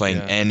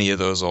playing any of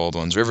those old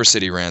ones. River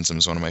City Ransom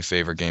is one of my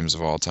favorite games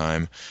of all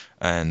time,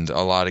 and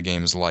a lot of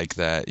games like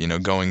that,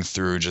 going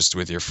through just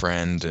with your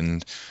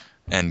friend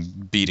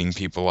and beating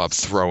people up,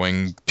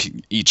 throwing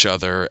each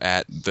other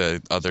at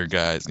the other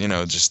guys,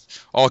 just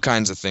all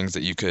kinds of things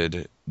that you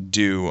could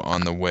do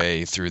on the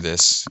way through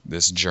this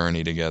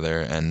journey together,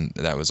 and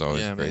that was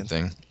always a great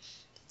thing.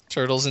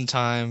 Turtles in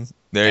Time.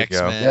 There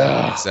X-Men, you go.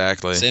 Yeah.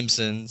 Exactly.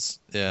 Simpsons.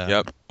 Yeah.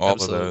 Yep. All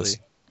of those.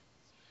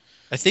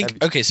 I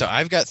think. Okay, so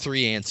I've got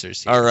 3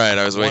 answers here. All right,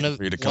 I was waiting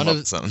for you to come up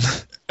with something.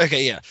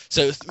 Okay, yeah.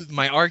 So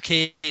my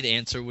arcade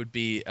answer would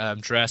be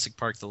Jurassic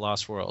Park: The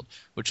Lost World,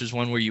 which was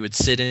one where you would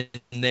sit in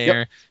there.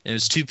 Yep. And it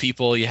was 2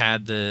 people. You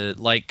had the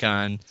light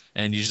gun,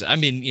 and you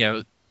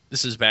just.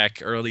 This is back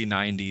early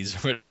 '90s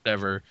or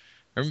whatever,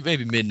 or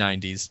maybe mid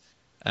 '90s.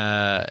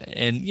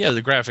 And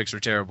the graphics were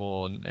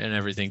terrible and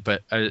everything,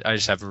 but I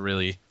just have a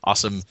really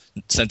awesome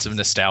sense of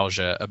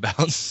nostalgia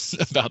about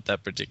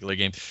that particular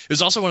game. It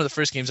was also one of the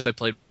first games I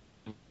played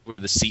where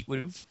the seat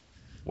would move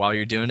while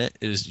you're doing it.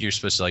 You're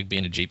supposed to be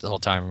in a Jeep the whole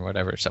time or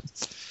whatever. So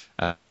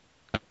that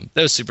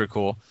was super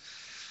cool.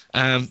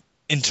 In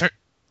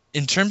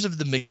terms of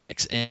the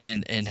mix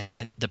and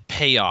the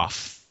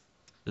payoff,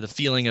 the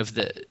feeling of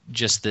the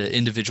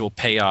individual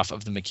payoff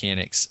of the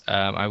mechanics,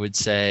 I would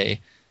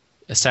say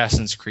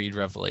Assassin's Creed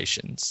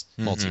Revelations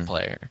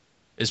multiplayer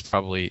is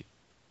probably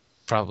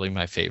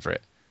my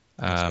favorite.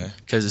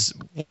 Because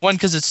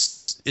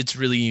it's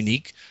really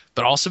unique,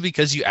 but also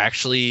because you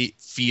actually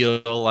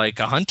feel like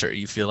a hunter.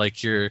 You feel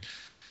like you're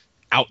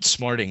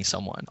outsmarting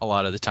someone a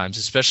lot of the times,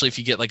 especially if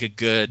you get like a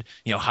good,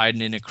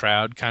 hiding in a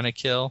crowd kind of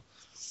kill.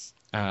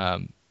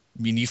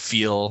 You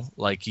feel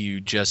like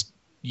you just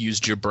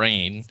used your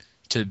brain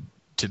to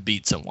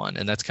beat someone,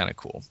 and that's kind of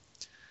cool.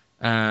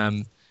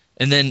 And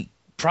then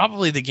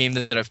probably the game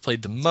that I've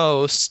played the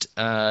most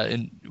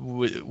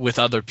with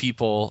other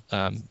people,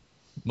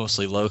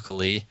 mostly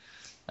locally,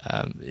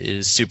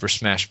 is Super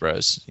Smash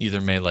Bros. Either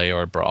Melee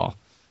or Brawl.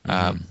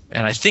 And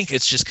I think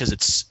it's just because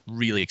it's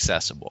really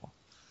accessible.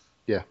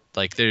 Yeah.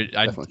 Like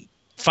I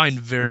find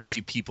very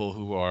few people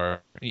who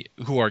are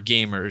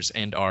gamers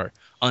and are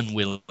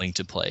unwilling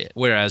to play it.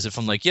 Whereas if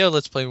I'm like,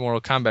 let's play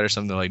Mortal Kombat or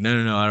something, they're like,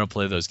 no, I don't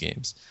play those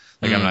games.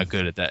 Like I'm not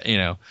good at that,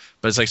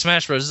 But it's like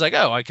Smash Bros. Is like,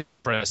 I could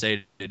press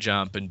A to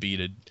jump and B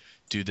to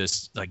do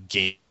this like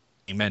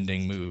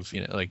game-ending move,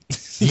 Like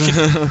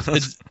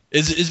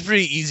it's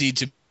pretty easy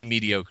to be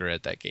mediocre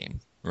at that game.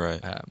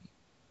 Right.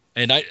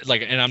 And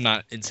I'm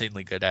not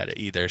insanely good at it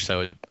either,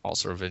 so it's all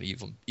sort of an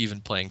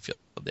even playing field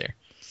there.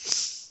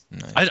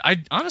 Nice.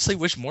 I honestly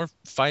wish more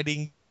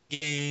fighting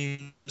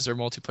games or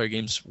multiplayer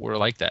games were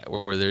like that,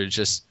 where they're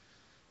just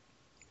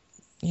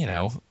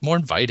more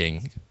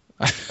inviting.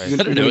 I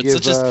don't know.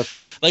 It's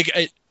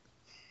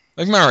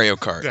like Mario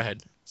Kart. Go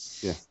ahead.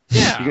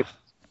 Yeah.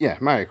 Yeah,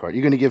 Mario Kart.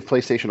 You going to give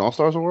PlayStation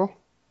All-Stars a whirl?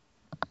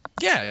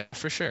 Yeah,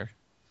 for sure.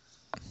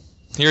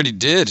 He already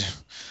did.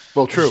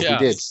 Well, true. He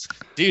did.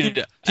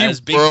 Dude, as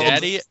Big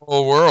Daddy,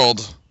 whole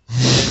world.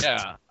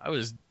 Yeah, I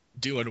was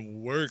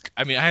doing work.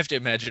 I mean, I have to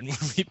imagine when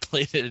we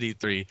played it at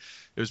E3,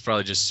 it was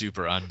probably just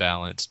super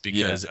unbalanced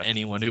because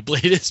anyone who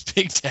played as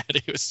Big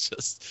Daddy was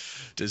just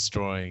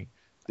destroying.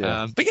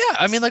 Yeah. But yeah,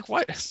 I mean, like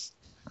what?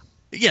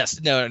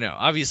 Yes, no.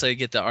 Obviously, I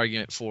get the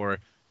argument for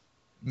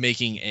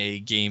making a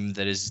game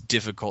that is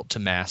difficult to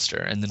master,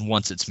 and then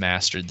once it's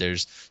mastered,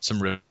 there's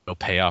some real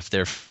payoff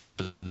there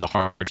for the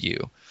hard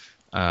view.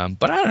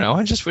 But I don't know.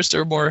 I just wish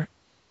there were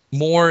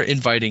more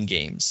inviting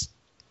games,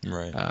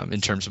 right?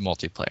 In terms of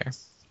multiplayer.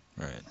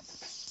 Right.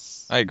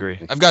 I agree.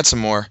 I've got some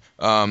more.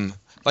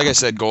 Like I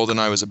said,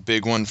 GoldenEye was a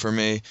big one for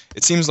me.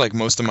 It seems like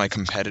most of my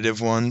competitive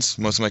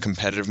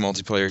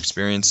multiplayer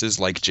experiences,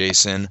 like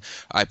Jason,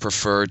 I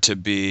prefer to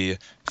be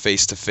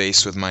face to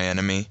face with my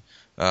enemy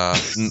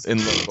in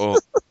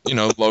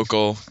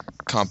local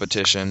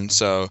competition.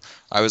 So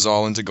I was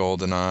all into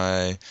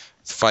GoldenEye.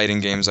 Fighting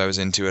games I was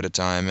into at a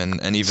time,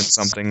 and even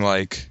something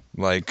like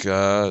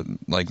Mario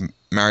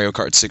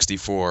Kart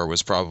 64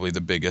 was probably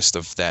the biggest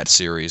of that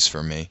series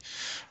for me.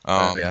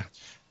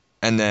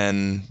 And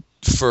then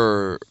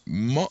for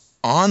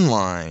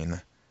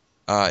online,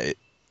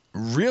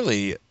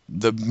 really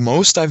the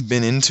most I've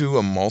been into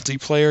a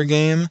multiplayer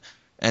game,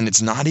 And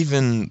it's not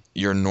even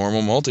your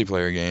normal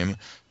multiplayer game,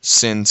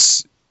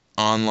 since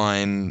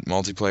online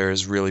multiplayer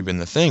has really been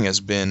the thing, has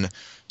been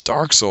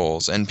Dark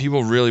Souls. And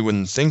people really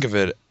wouldn't think of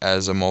it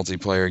as a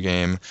multiplayer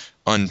game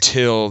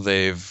until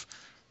they've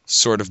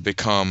sort of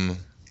become,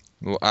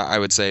 I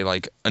would say,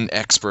 like an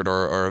expert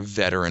or a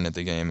veteran at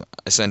the game.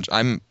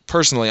 I'm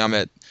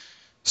at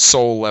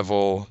soul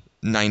level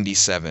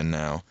 97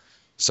 now,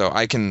 so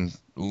I can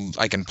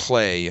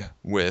play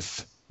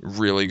with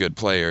really good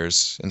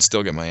players and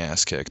still get my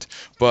ass kicked.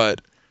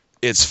 But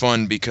it's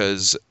fun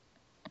because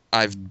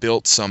I've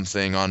built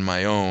something on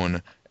my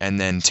own and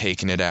then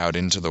taken it out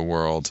into the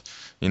world.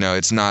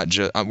 It's not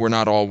just, we're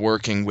not all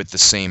working with the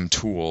same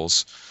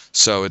tools.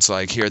 So it's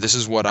like, here, this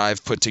is what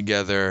I've put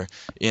together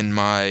in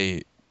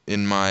my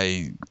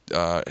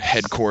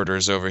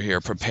headquarters over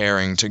here,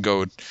 preparing to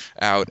go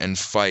out and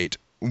fight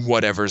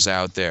whatever's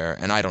out there,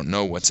 and I don't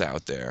know what's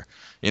out there.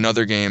 In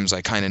other games,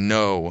 I kind of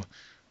know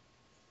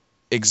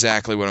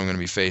exactly what I'm going to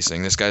be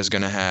facing. This guy's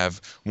going to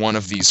have one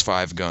of these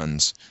 5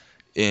 guns.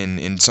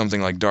 In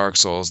something like Dark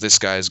Souls, this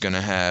guy's going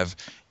to have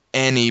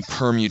any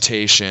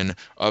permutation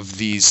of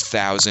these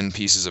 1,000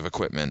 pieces of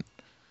equipment.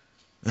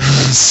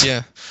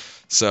 Yeah.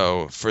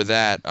 So for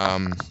that,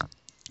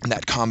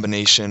 that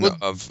combination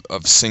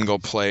of single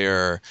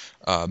player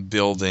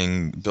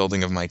building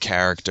of my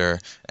character,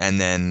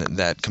 and then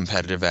that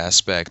competitive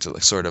aspect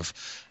sort of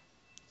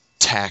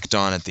tacked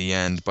on at the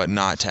end, but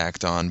not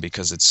tacked on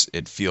because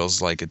it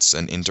feels like it's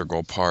an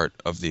integral part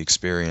of the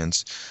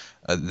experience.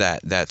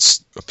 That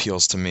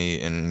appeals to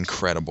me in an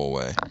incredible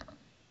way.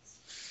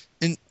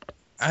 And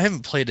I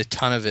haven't played a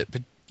ton of it,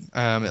 but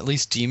at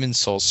least Demon's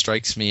Souls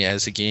strikes me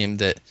as a game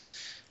that,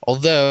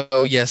 although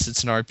yes,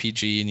 it's an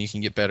RPG and you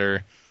can get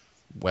better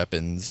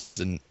weapons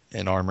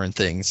and armor and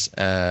things,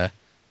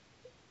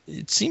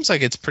 it seems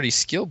like it's pretty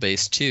skill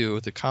based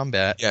too, the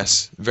combat.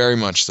 Yes, very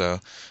much so.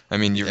 I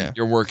mean,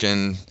 you're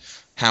working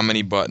how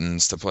many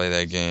buttons to play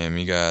that game?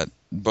 You got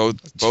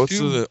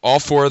all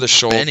 4 of the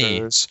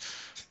shoulders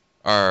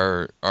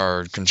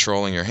are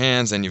controlling your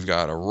hands, and you've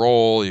got a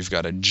roll, you've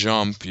got a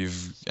jump,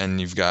 you've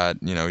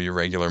got your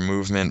regular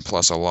movement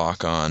plus a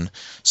lock on.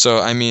 So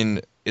I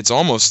mean, it's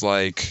almost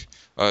like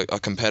a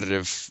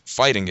competitive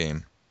fighting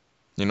game.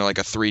 Like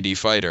a 3D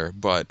fighter,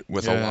 but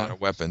with a lot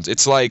of weapons.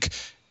 It's like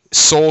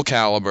Soul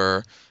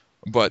Calibur,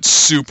 but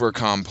super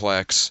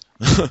complex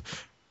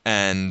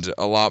and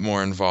a lot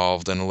more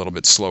involved and a little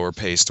bit slower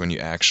paced when you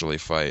actually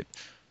fight,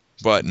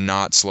 but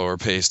not slower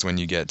paced when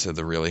you get to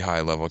the really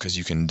high level, because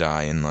you can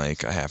die in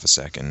like a half a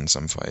second in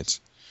some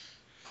fights.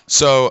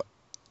 So,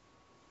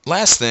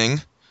 last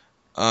thing,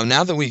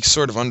 now that we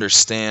sort of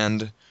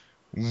understand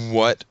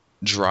what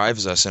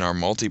drives us in our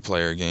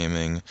multiplayer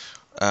gaming,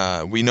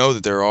 we know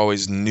that there are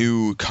always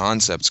new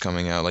concepts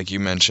coming out. Like you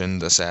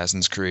mentioned,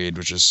 Assassin's Creed,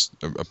 which is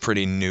a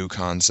pretty new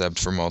concept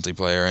for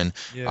multiplayer, and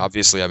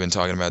obviously I've been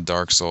talking about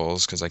Dark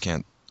Souls because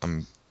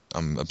I'm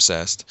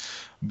obsessed.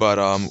 But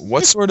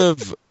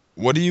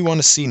what do you want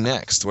to see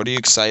next? What are you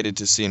excited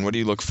to see, and what do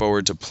you look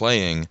forward to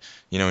playing,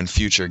 in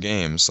future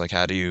games? Like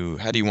how do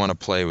you want to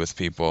play with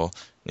people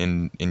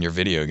in your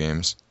video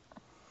games?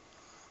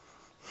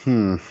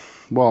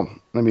 Well,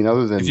 I mean,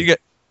 other than okay.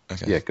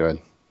 Yeah, go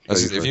ahead.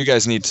 If you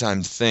guys need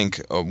time to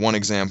think, one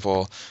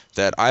example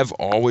that I've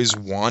always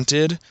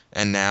wanted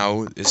and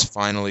now is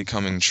finally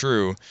coming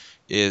true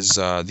is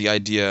the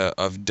idea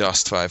of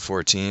Dust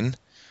 514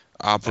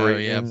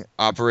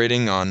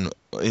 operating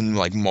in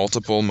like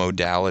multiple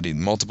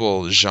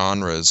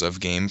genres of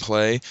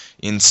gameplay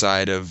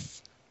inside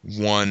of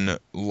one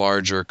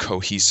larger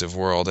cohesive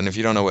world. And if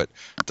you don't know what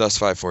Dust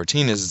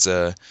 514 is,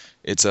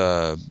 it's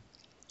a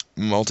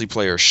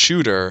multiplayer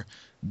shooter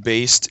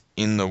based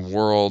in the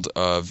world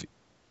of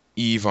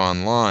EVE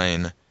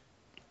Online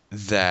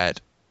that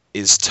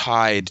is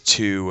tied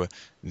to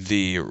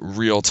the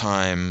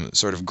real-time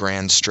sort of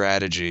grand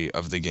strategy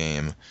of the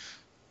game.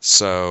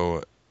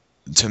 So,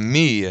 to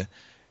me,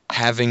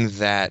 having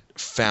that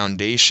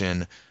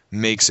foundation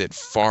makes it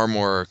far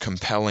more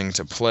compelling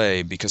to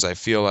play, because I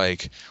feel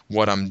like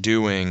what I'm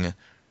doing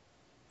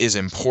is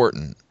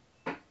important,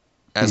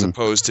 as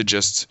opposed to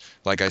just,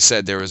 like I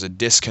said, there was a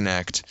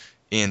disconnect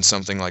in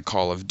something like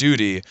Call of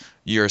Duty.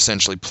 You're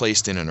essentially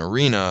placed in an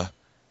arena,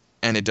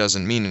 and it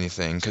doesn't mean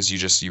anything because you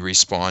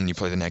respawn, you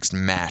play the next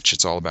match.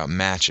 It's all about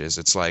matches.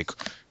 It's like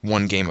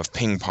one game of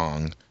ping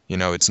pong.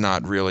 It's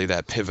not really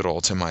that pivotal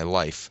to my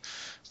life.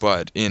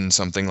 But in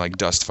something like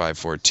Dust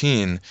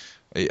 514,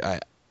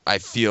 I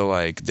feel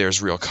like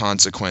there's real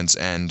consequence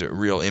and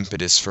real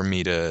impetus for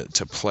me to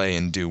play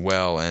and do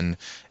well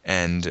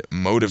and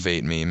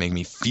motivate me, make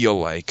me feel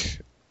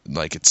like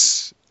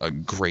it's a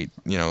great,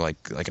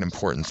 like an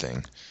important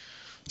thing.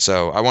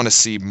 So I want to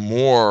see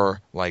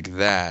more like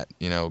that,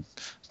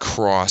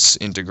 cross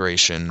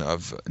integration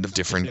of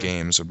different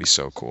games would be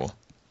so cool.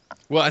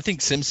 Well, I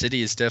think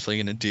SimCity is definitely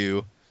going to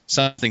do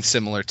something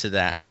similar to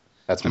that.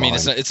 I mean,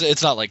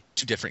 it's not like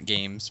 2 different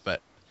games,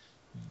 but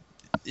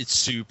it's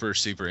super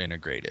super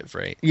integrative,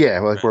 right? Yeah,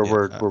 like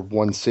we're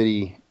one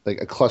city, like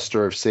a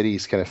cluster of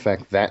cities can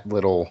affect that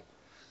little,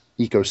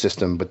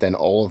 ecosystem, but then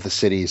all of the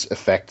cities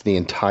affect the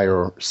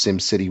entire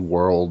SimCity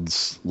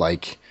world's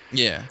like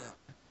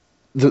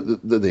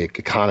the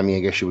economy, I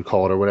guess you would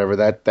call it, or whatever.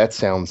 That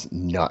sounds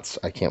nuts.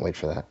 I can't wait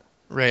for that.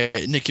 Right,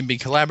 and it can be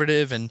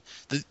collaborative, and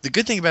the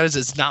good thing about it is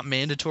it's not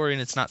mandatory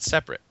and it's not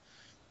separate.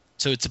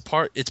 So it's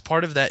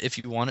part of that if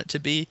you want it to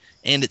be,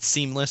 and it's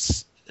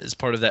seamless as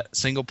part of that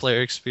single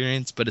player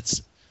experience,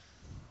 but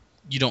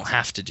you don't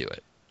have to do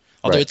it.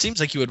 Although It seems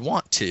like you would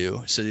want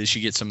to, so that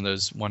you get some of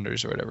those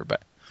wonders or whatever.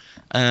 But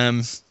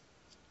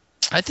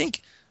I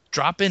think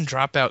drop in,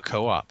 drop out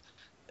co-op,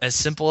 as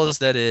simple as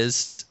that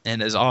is,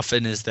 and as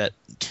often as that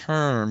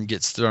term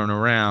gets thrown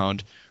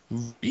around,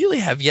 really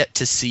have yet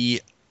to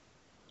see,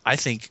 I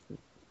think,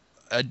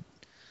 a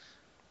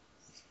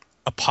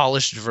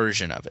polished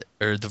version of it,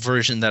 or the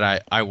version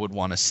that I would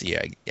want to see,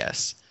 I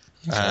guess.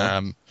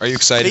 Okay. Are you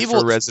excited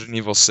for Resident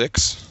Evil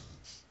 6?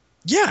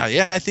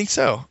 Yeah, I think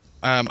so.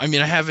 I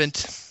mean,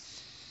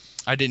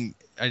 I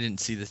didn't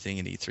see the thing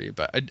at E3,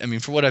 but I mean,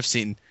 for what I've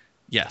seen,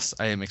 yes,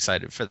 I am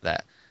excited for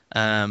that.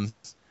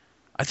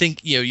 I think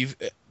you've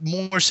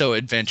more so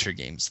adventure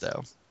games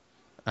though.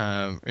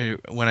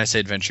 When I say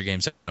adventure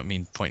games, I don't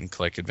mean point and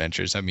click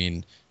adventures. I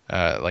mean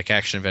like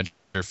action adventure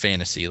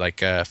fantasy.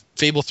 Like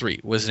Fable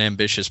 3 was an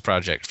ambitious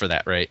project for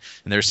that, right?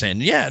 And they're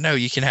saying, yeah, no,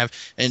 you can have,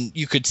 and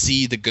you could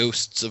see the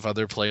ghosts of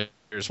other players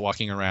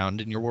walking around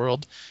in your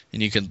world,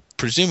 and you can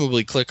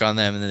presumably click on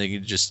them, and then they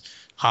could just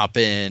hop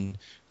in.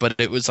 But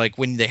it was like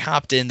when they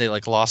hopped in, they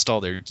like lost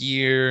all their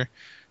gear,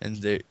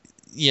 and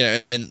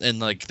and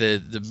like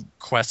the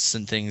quests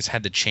and things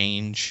had to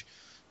change.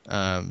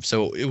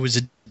 So it was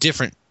a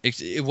different.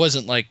 It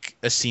wasn't like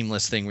a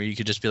seamless thing where you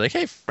could just be like,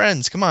 "Hey,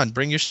 friends, come on,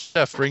 bring your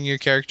stuff, bring your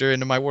character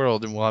into my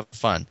world, and we'll have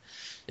fun."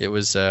 It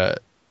was a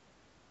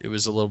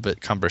little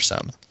bit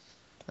cumbersome.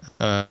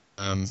 So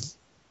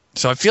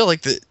I feel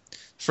like the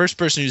first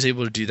person who's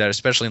able to do that,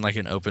 especially in like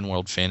an open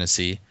world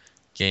fantasy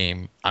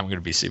game, I'm going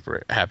to be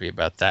super happy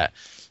about that.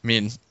 I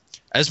mean,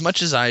 as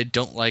much as I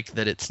don't like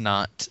that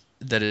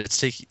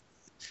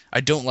I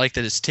don't like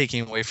that it's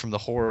taking away from the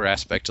horror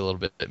aspect a little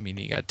bit.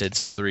 Meaning, you got Dead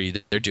 3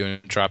 that they're doing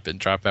drop in,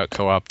 drop out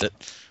co-op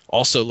that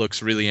also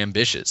looks really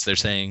ambitious. They're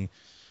saying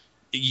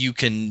you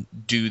can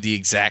do the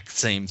exact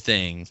same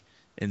thing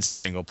in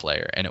single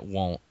player, and it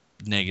won't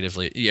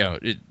negatively.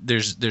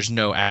 There's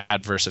no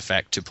adverse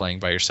effect to playing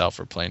by yourself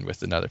or playing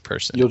with another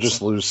person. You'll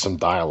just lose some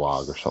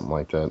dialogue or something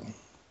like that.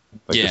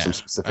 Like there's some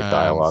specific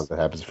dialogue that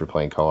happens if you're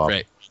playing co-op.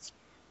 Right.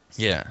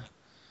 Yeah.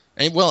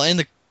 And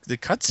the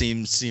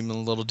cutscenes seem a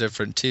little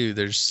different too.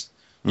 There's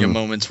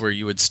moments where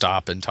you would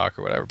stop and talk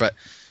or whatever. But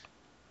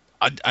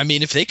I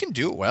mean, if they can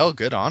do it well,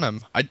 good on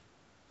them. I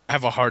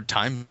have a hard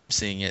time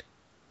seeing it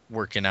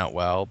working out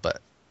well,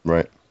 but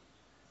right.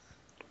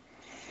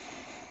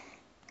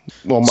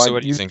 Well, so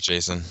what do you think,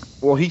 Jason?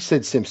 Well, he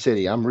said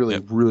SimCity. I'm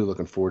really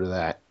looking forward to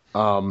that.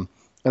 And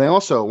I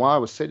also, while I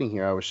was sitting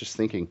here, I was just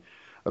thinking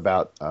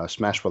about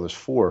Smash Brothers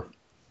 4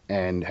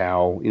 and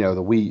how the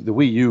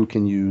Wii U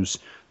can use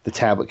the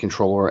tablet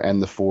controller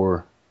and the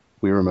 4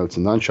 Wii remotes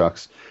and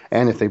nunchucks,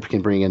 and if they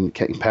can bring in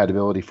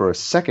compatibility for a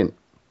second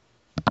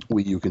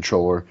Wii U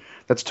controller,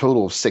 that's a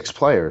total of 6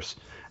 players.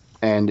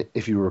 And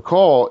if you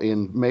recall,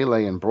 in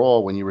Melee and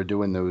Brawl, when you were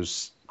doing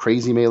those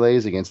crazy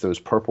melees against those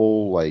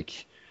purple the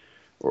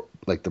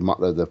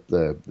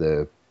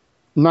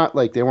not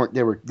like they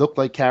looked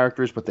like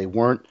characters, but they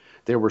weren't.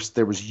 There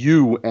was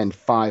you and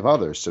 5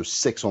 others, so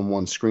 6 on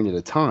one screen at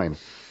a time.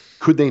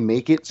 Could they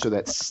make it so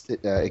that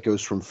it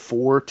goes from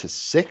 4 to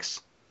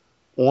 6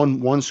 on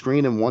one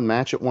screen in one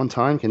match at one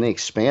time? Can they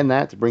expand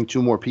that to bring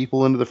 2 more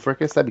people into the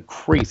fricas? That'd be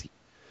crazy.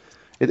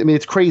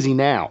 It's crazy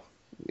now.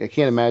 I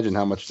can't imagine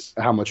how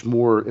much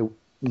more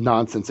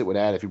nonsense it would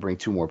add if you bring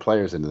 2 more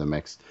players into the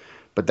mix.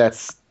 But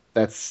that's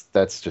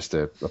just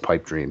a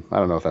pipe dream. I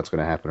don't know if that's going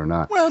to happen or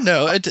not. Well,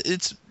 no,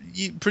 it's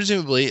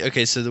presumably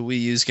okay. So the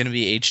Wii U is going to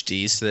be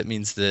HD, so that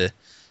means the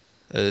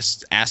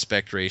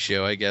aspect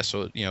ratio, I guess,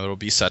 it'll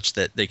be such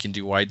that they can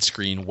do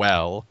widescreen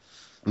well.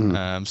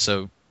 Mm-hmm.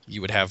 So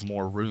you would have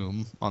more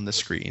room on the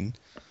screen.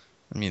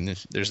 I mean,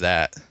 there's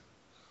that.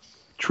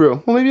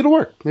 True. Well, maybe it'll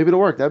work.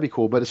 That'd be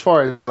cool. But as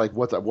far as like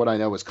what I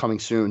know is coming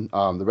soon,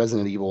 the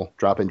Resident Evil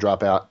drop in,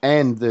 drop out,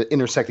 and the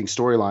intersecting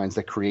storylines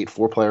that create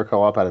 4-player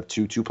co-op out of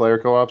 2-player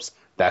co-ops,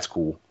 that's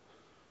cool.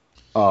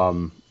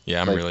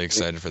 Yeah, I'm really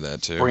excited for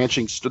that too.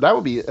 That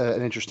would be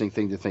an interesting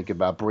thing to think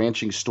about.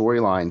 Branching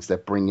storylines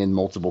that bring in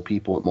multiple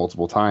people at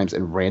multiple times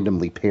and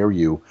randomly pair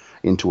you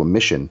into a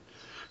mission.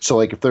 So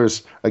like if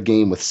there's a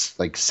game with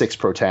like 6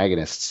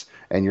 protagonists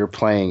and you're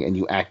playing and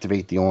you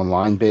activate the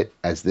online bit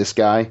as this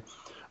guy,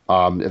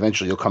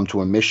 eventually you'll come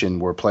to a mission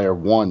where player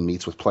 1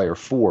 meets with player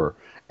 4,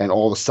 and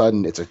all of a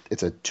sudden it's a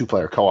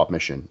 2-player co-op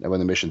mission. And when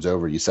the mission's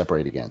over, you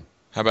separate again.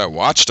 How about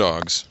Watch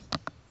Dogs?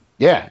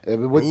 Yeah,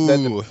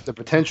 the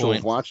potential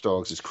of Watch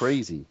Dogs is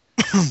crazy.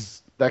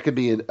 That could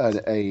be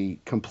a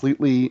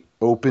completely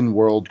open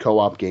world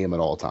co-op game at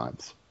all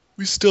times.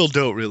 We still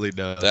don't really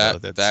know.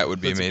 That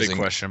would be amazing. A big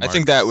question mark. I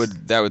think that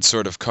would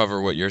sort of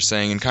cover what you're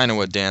saying and kind of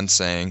what Dan's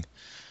saying.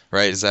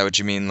 right? Is that what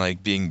you mean, like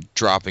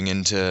dropping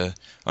into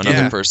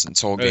another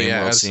person's whole game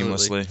world absolutely.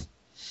 seamlessly?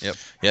 Yep.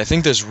 Yeah, I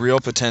think there's real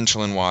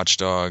potential in Watch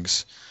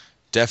Dogs.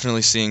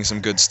 Definitely seeing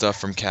some good stuff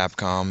from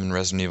Capcom and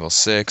Resident Evil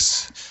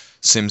 6.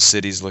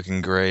 SimCity's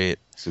looking great.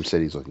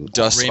 SimCity's looking great.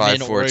 Dust Rayman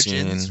 514.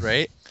 Origins,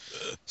 right?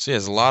 So yeah,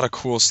 there's a lot of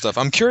cool stuff.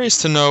 I'm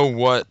curious to know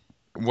what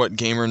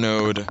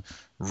GamerNode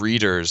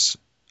readers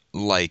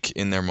like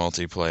in their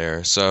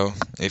multiplayer. So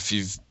if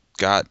you've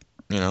got,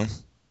 a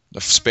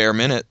spare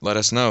minute, let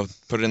us know.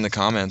 Put it in the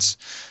comments.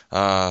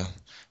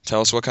 Tell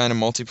us what kind of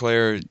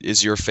multiplayer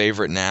is your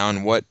favorite now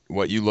and what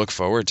you look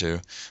forward to.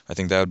 I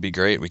think that would be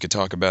great. We could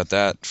talk about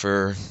that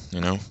for,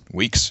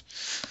 weeks.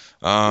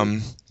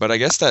 But I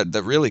guess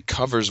that really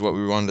covers what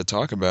we wanted to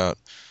talk about.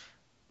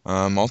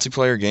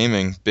 Multiplayer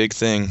gaming, big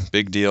thing,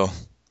 big deal.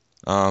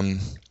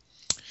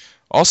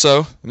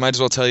 Also, I might as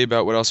well tell you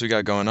about what else we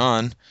got going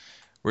on.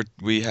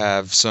 We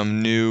have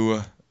some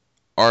new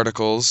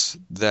articles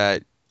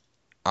that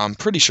I'm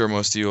pretty sure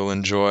most of you will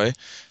enjoy.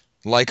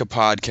 Like a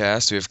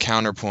podcast, we have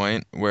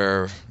Counterpoint,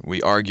 where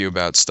we argue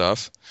about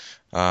stuff.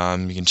 You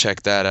can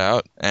check that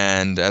out.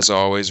 And as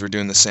always, we're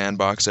doing the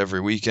Sandbox every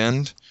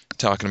weekend,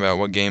 talking about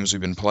what games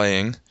we've been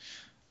playing.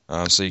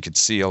 So you could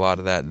see a lot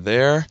of that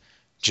there.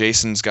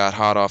 Jason's got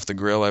Hot Off the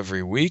Grill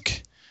every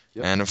week.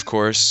 Yep. And, of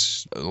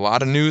course, a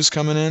lot of news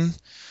coming in,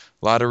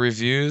 a lot of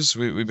reviews.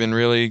 We've been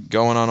really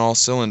going on all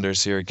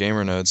cylinders here at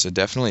GamerNode, so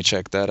definitely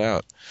check that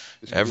out.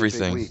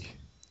 Everything.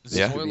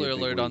 Spoiler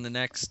alert on the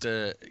next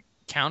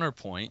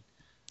Counterpoint.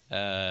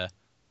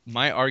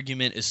 My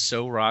argument is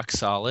so rock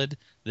solid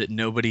that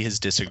nobody has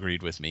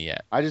disagreed with me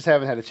yet. I just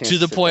haven't had a chance to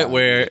the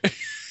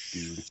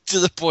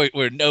point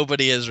where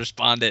nobody has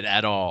responded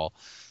at all.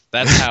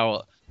 That's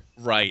how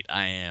right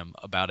I am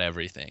about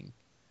everything.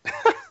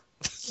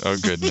 Oh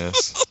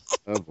goodness.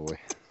 Oh boy.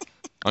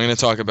 I'm gonna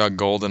talk about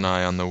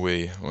GoldenEye on the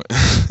Wii.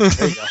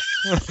 There you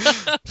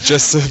go.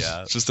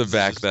 just to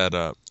back that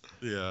up.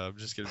 Yeah, I'm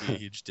just gonna be a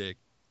huge dick.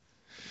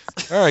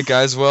 All right,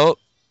 guys. Well,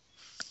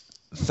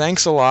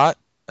 thanks a lot.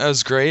 That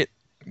was great.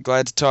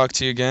 Glad to talk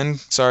to you again.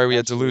 Sorry we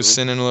had to lose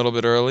Sinan a little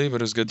bit early,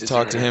 but it was good to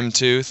talk to him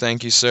too.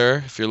 Thank you,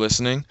 sir, if you're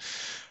listening.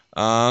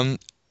 And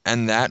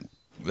that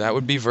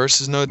would be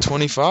Versus Node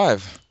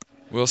 25.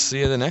 We'll see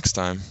you the next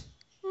time.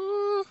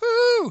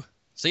 Woohoo!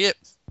 See ya.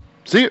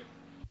 See ya.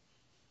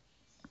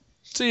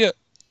 See ya.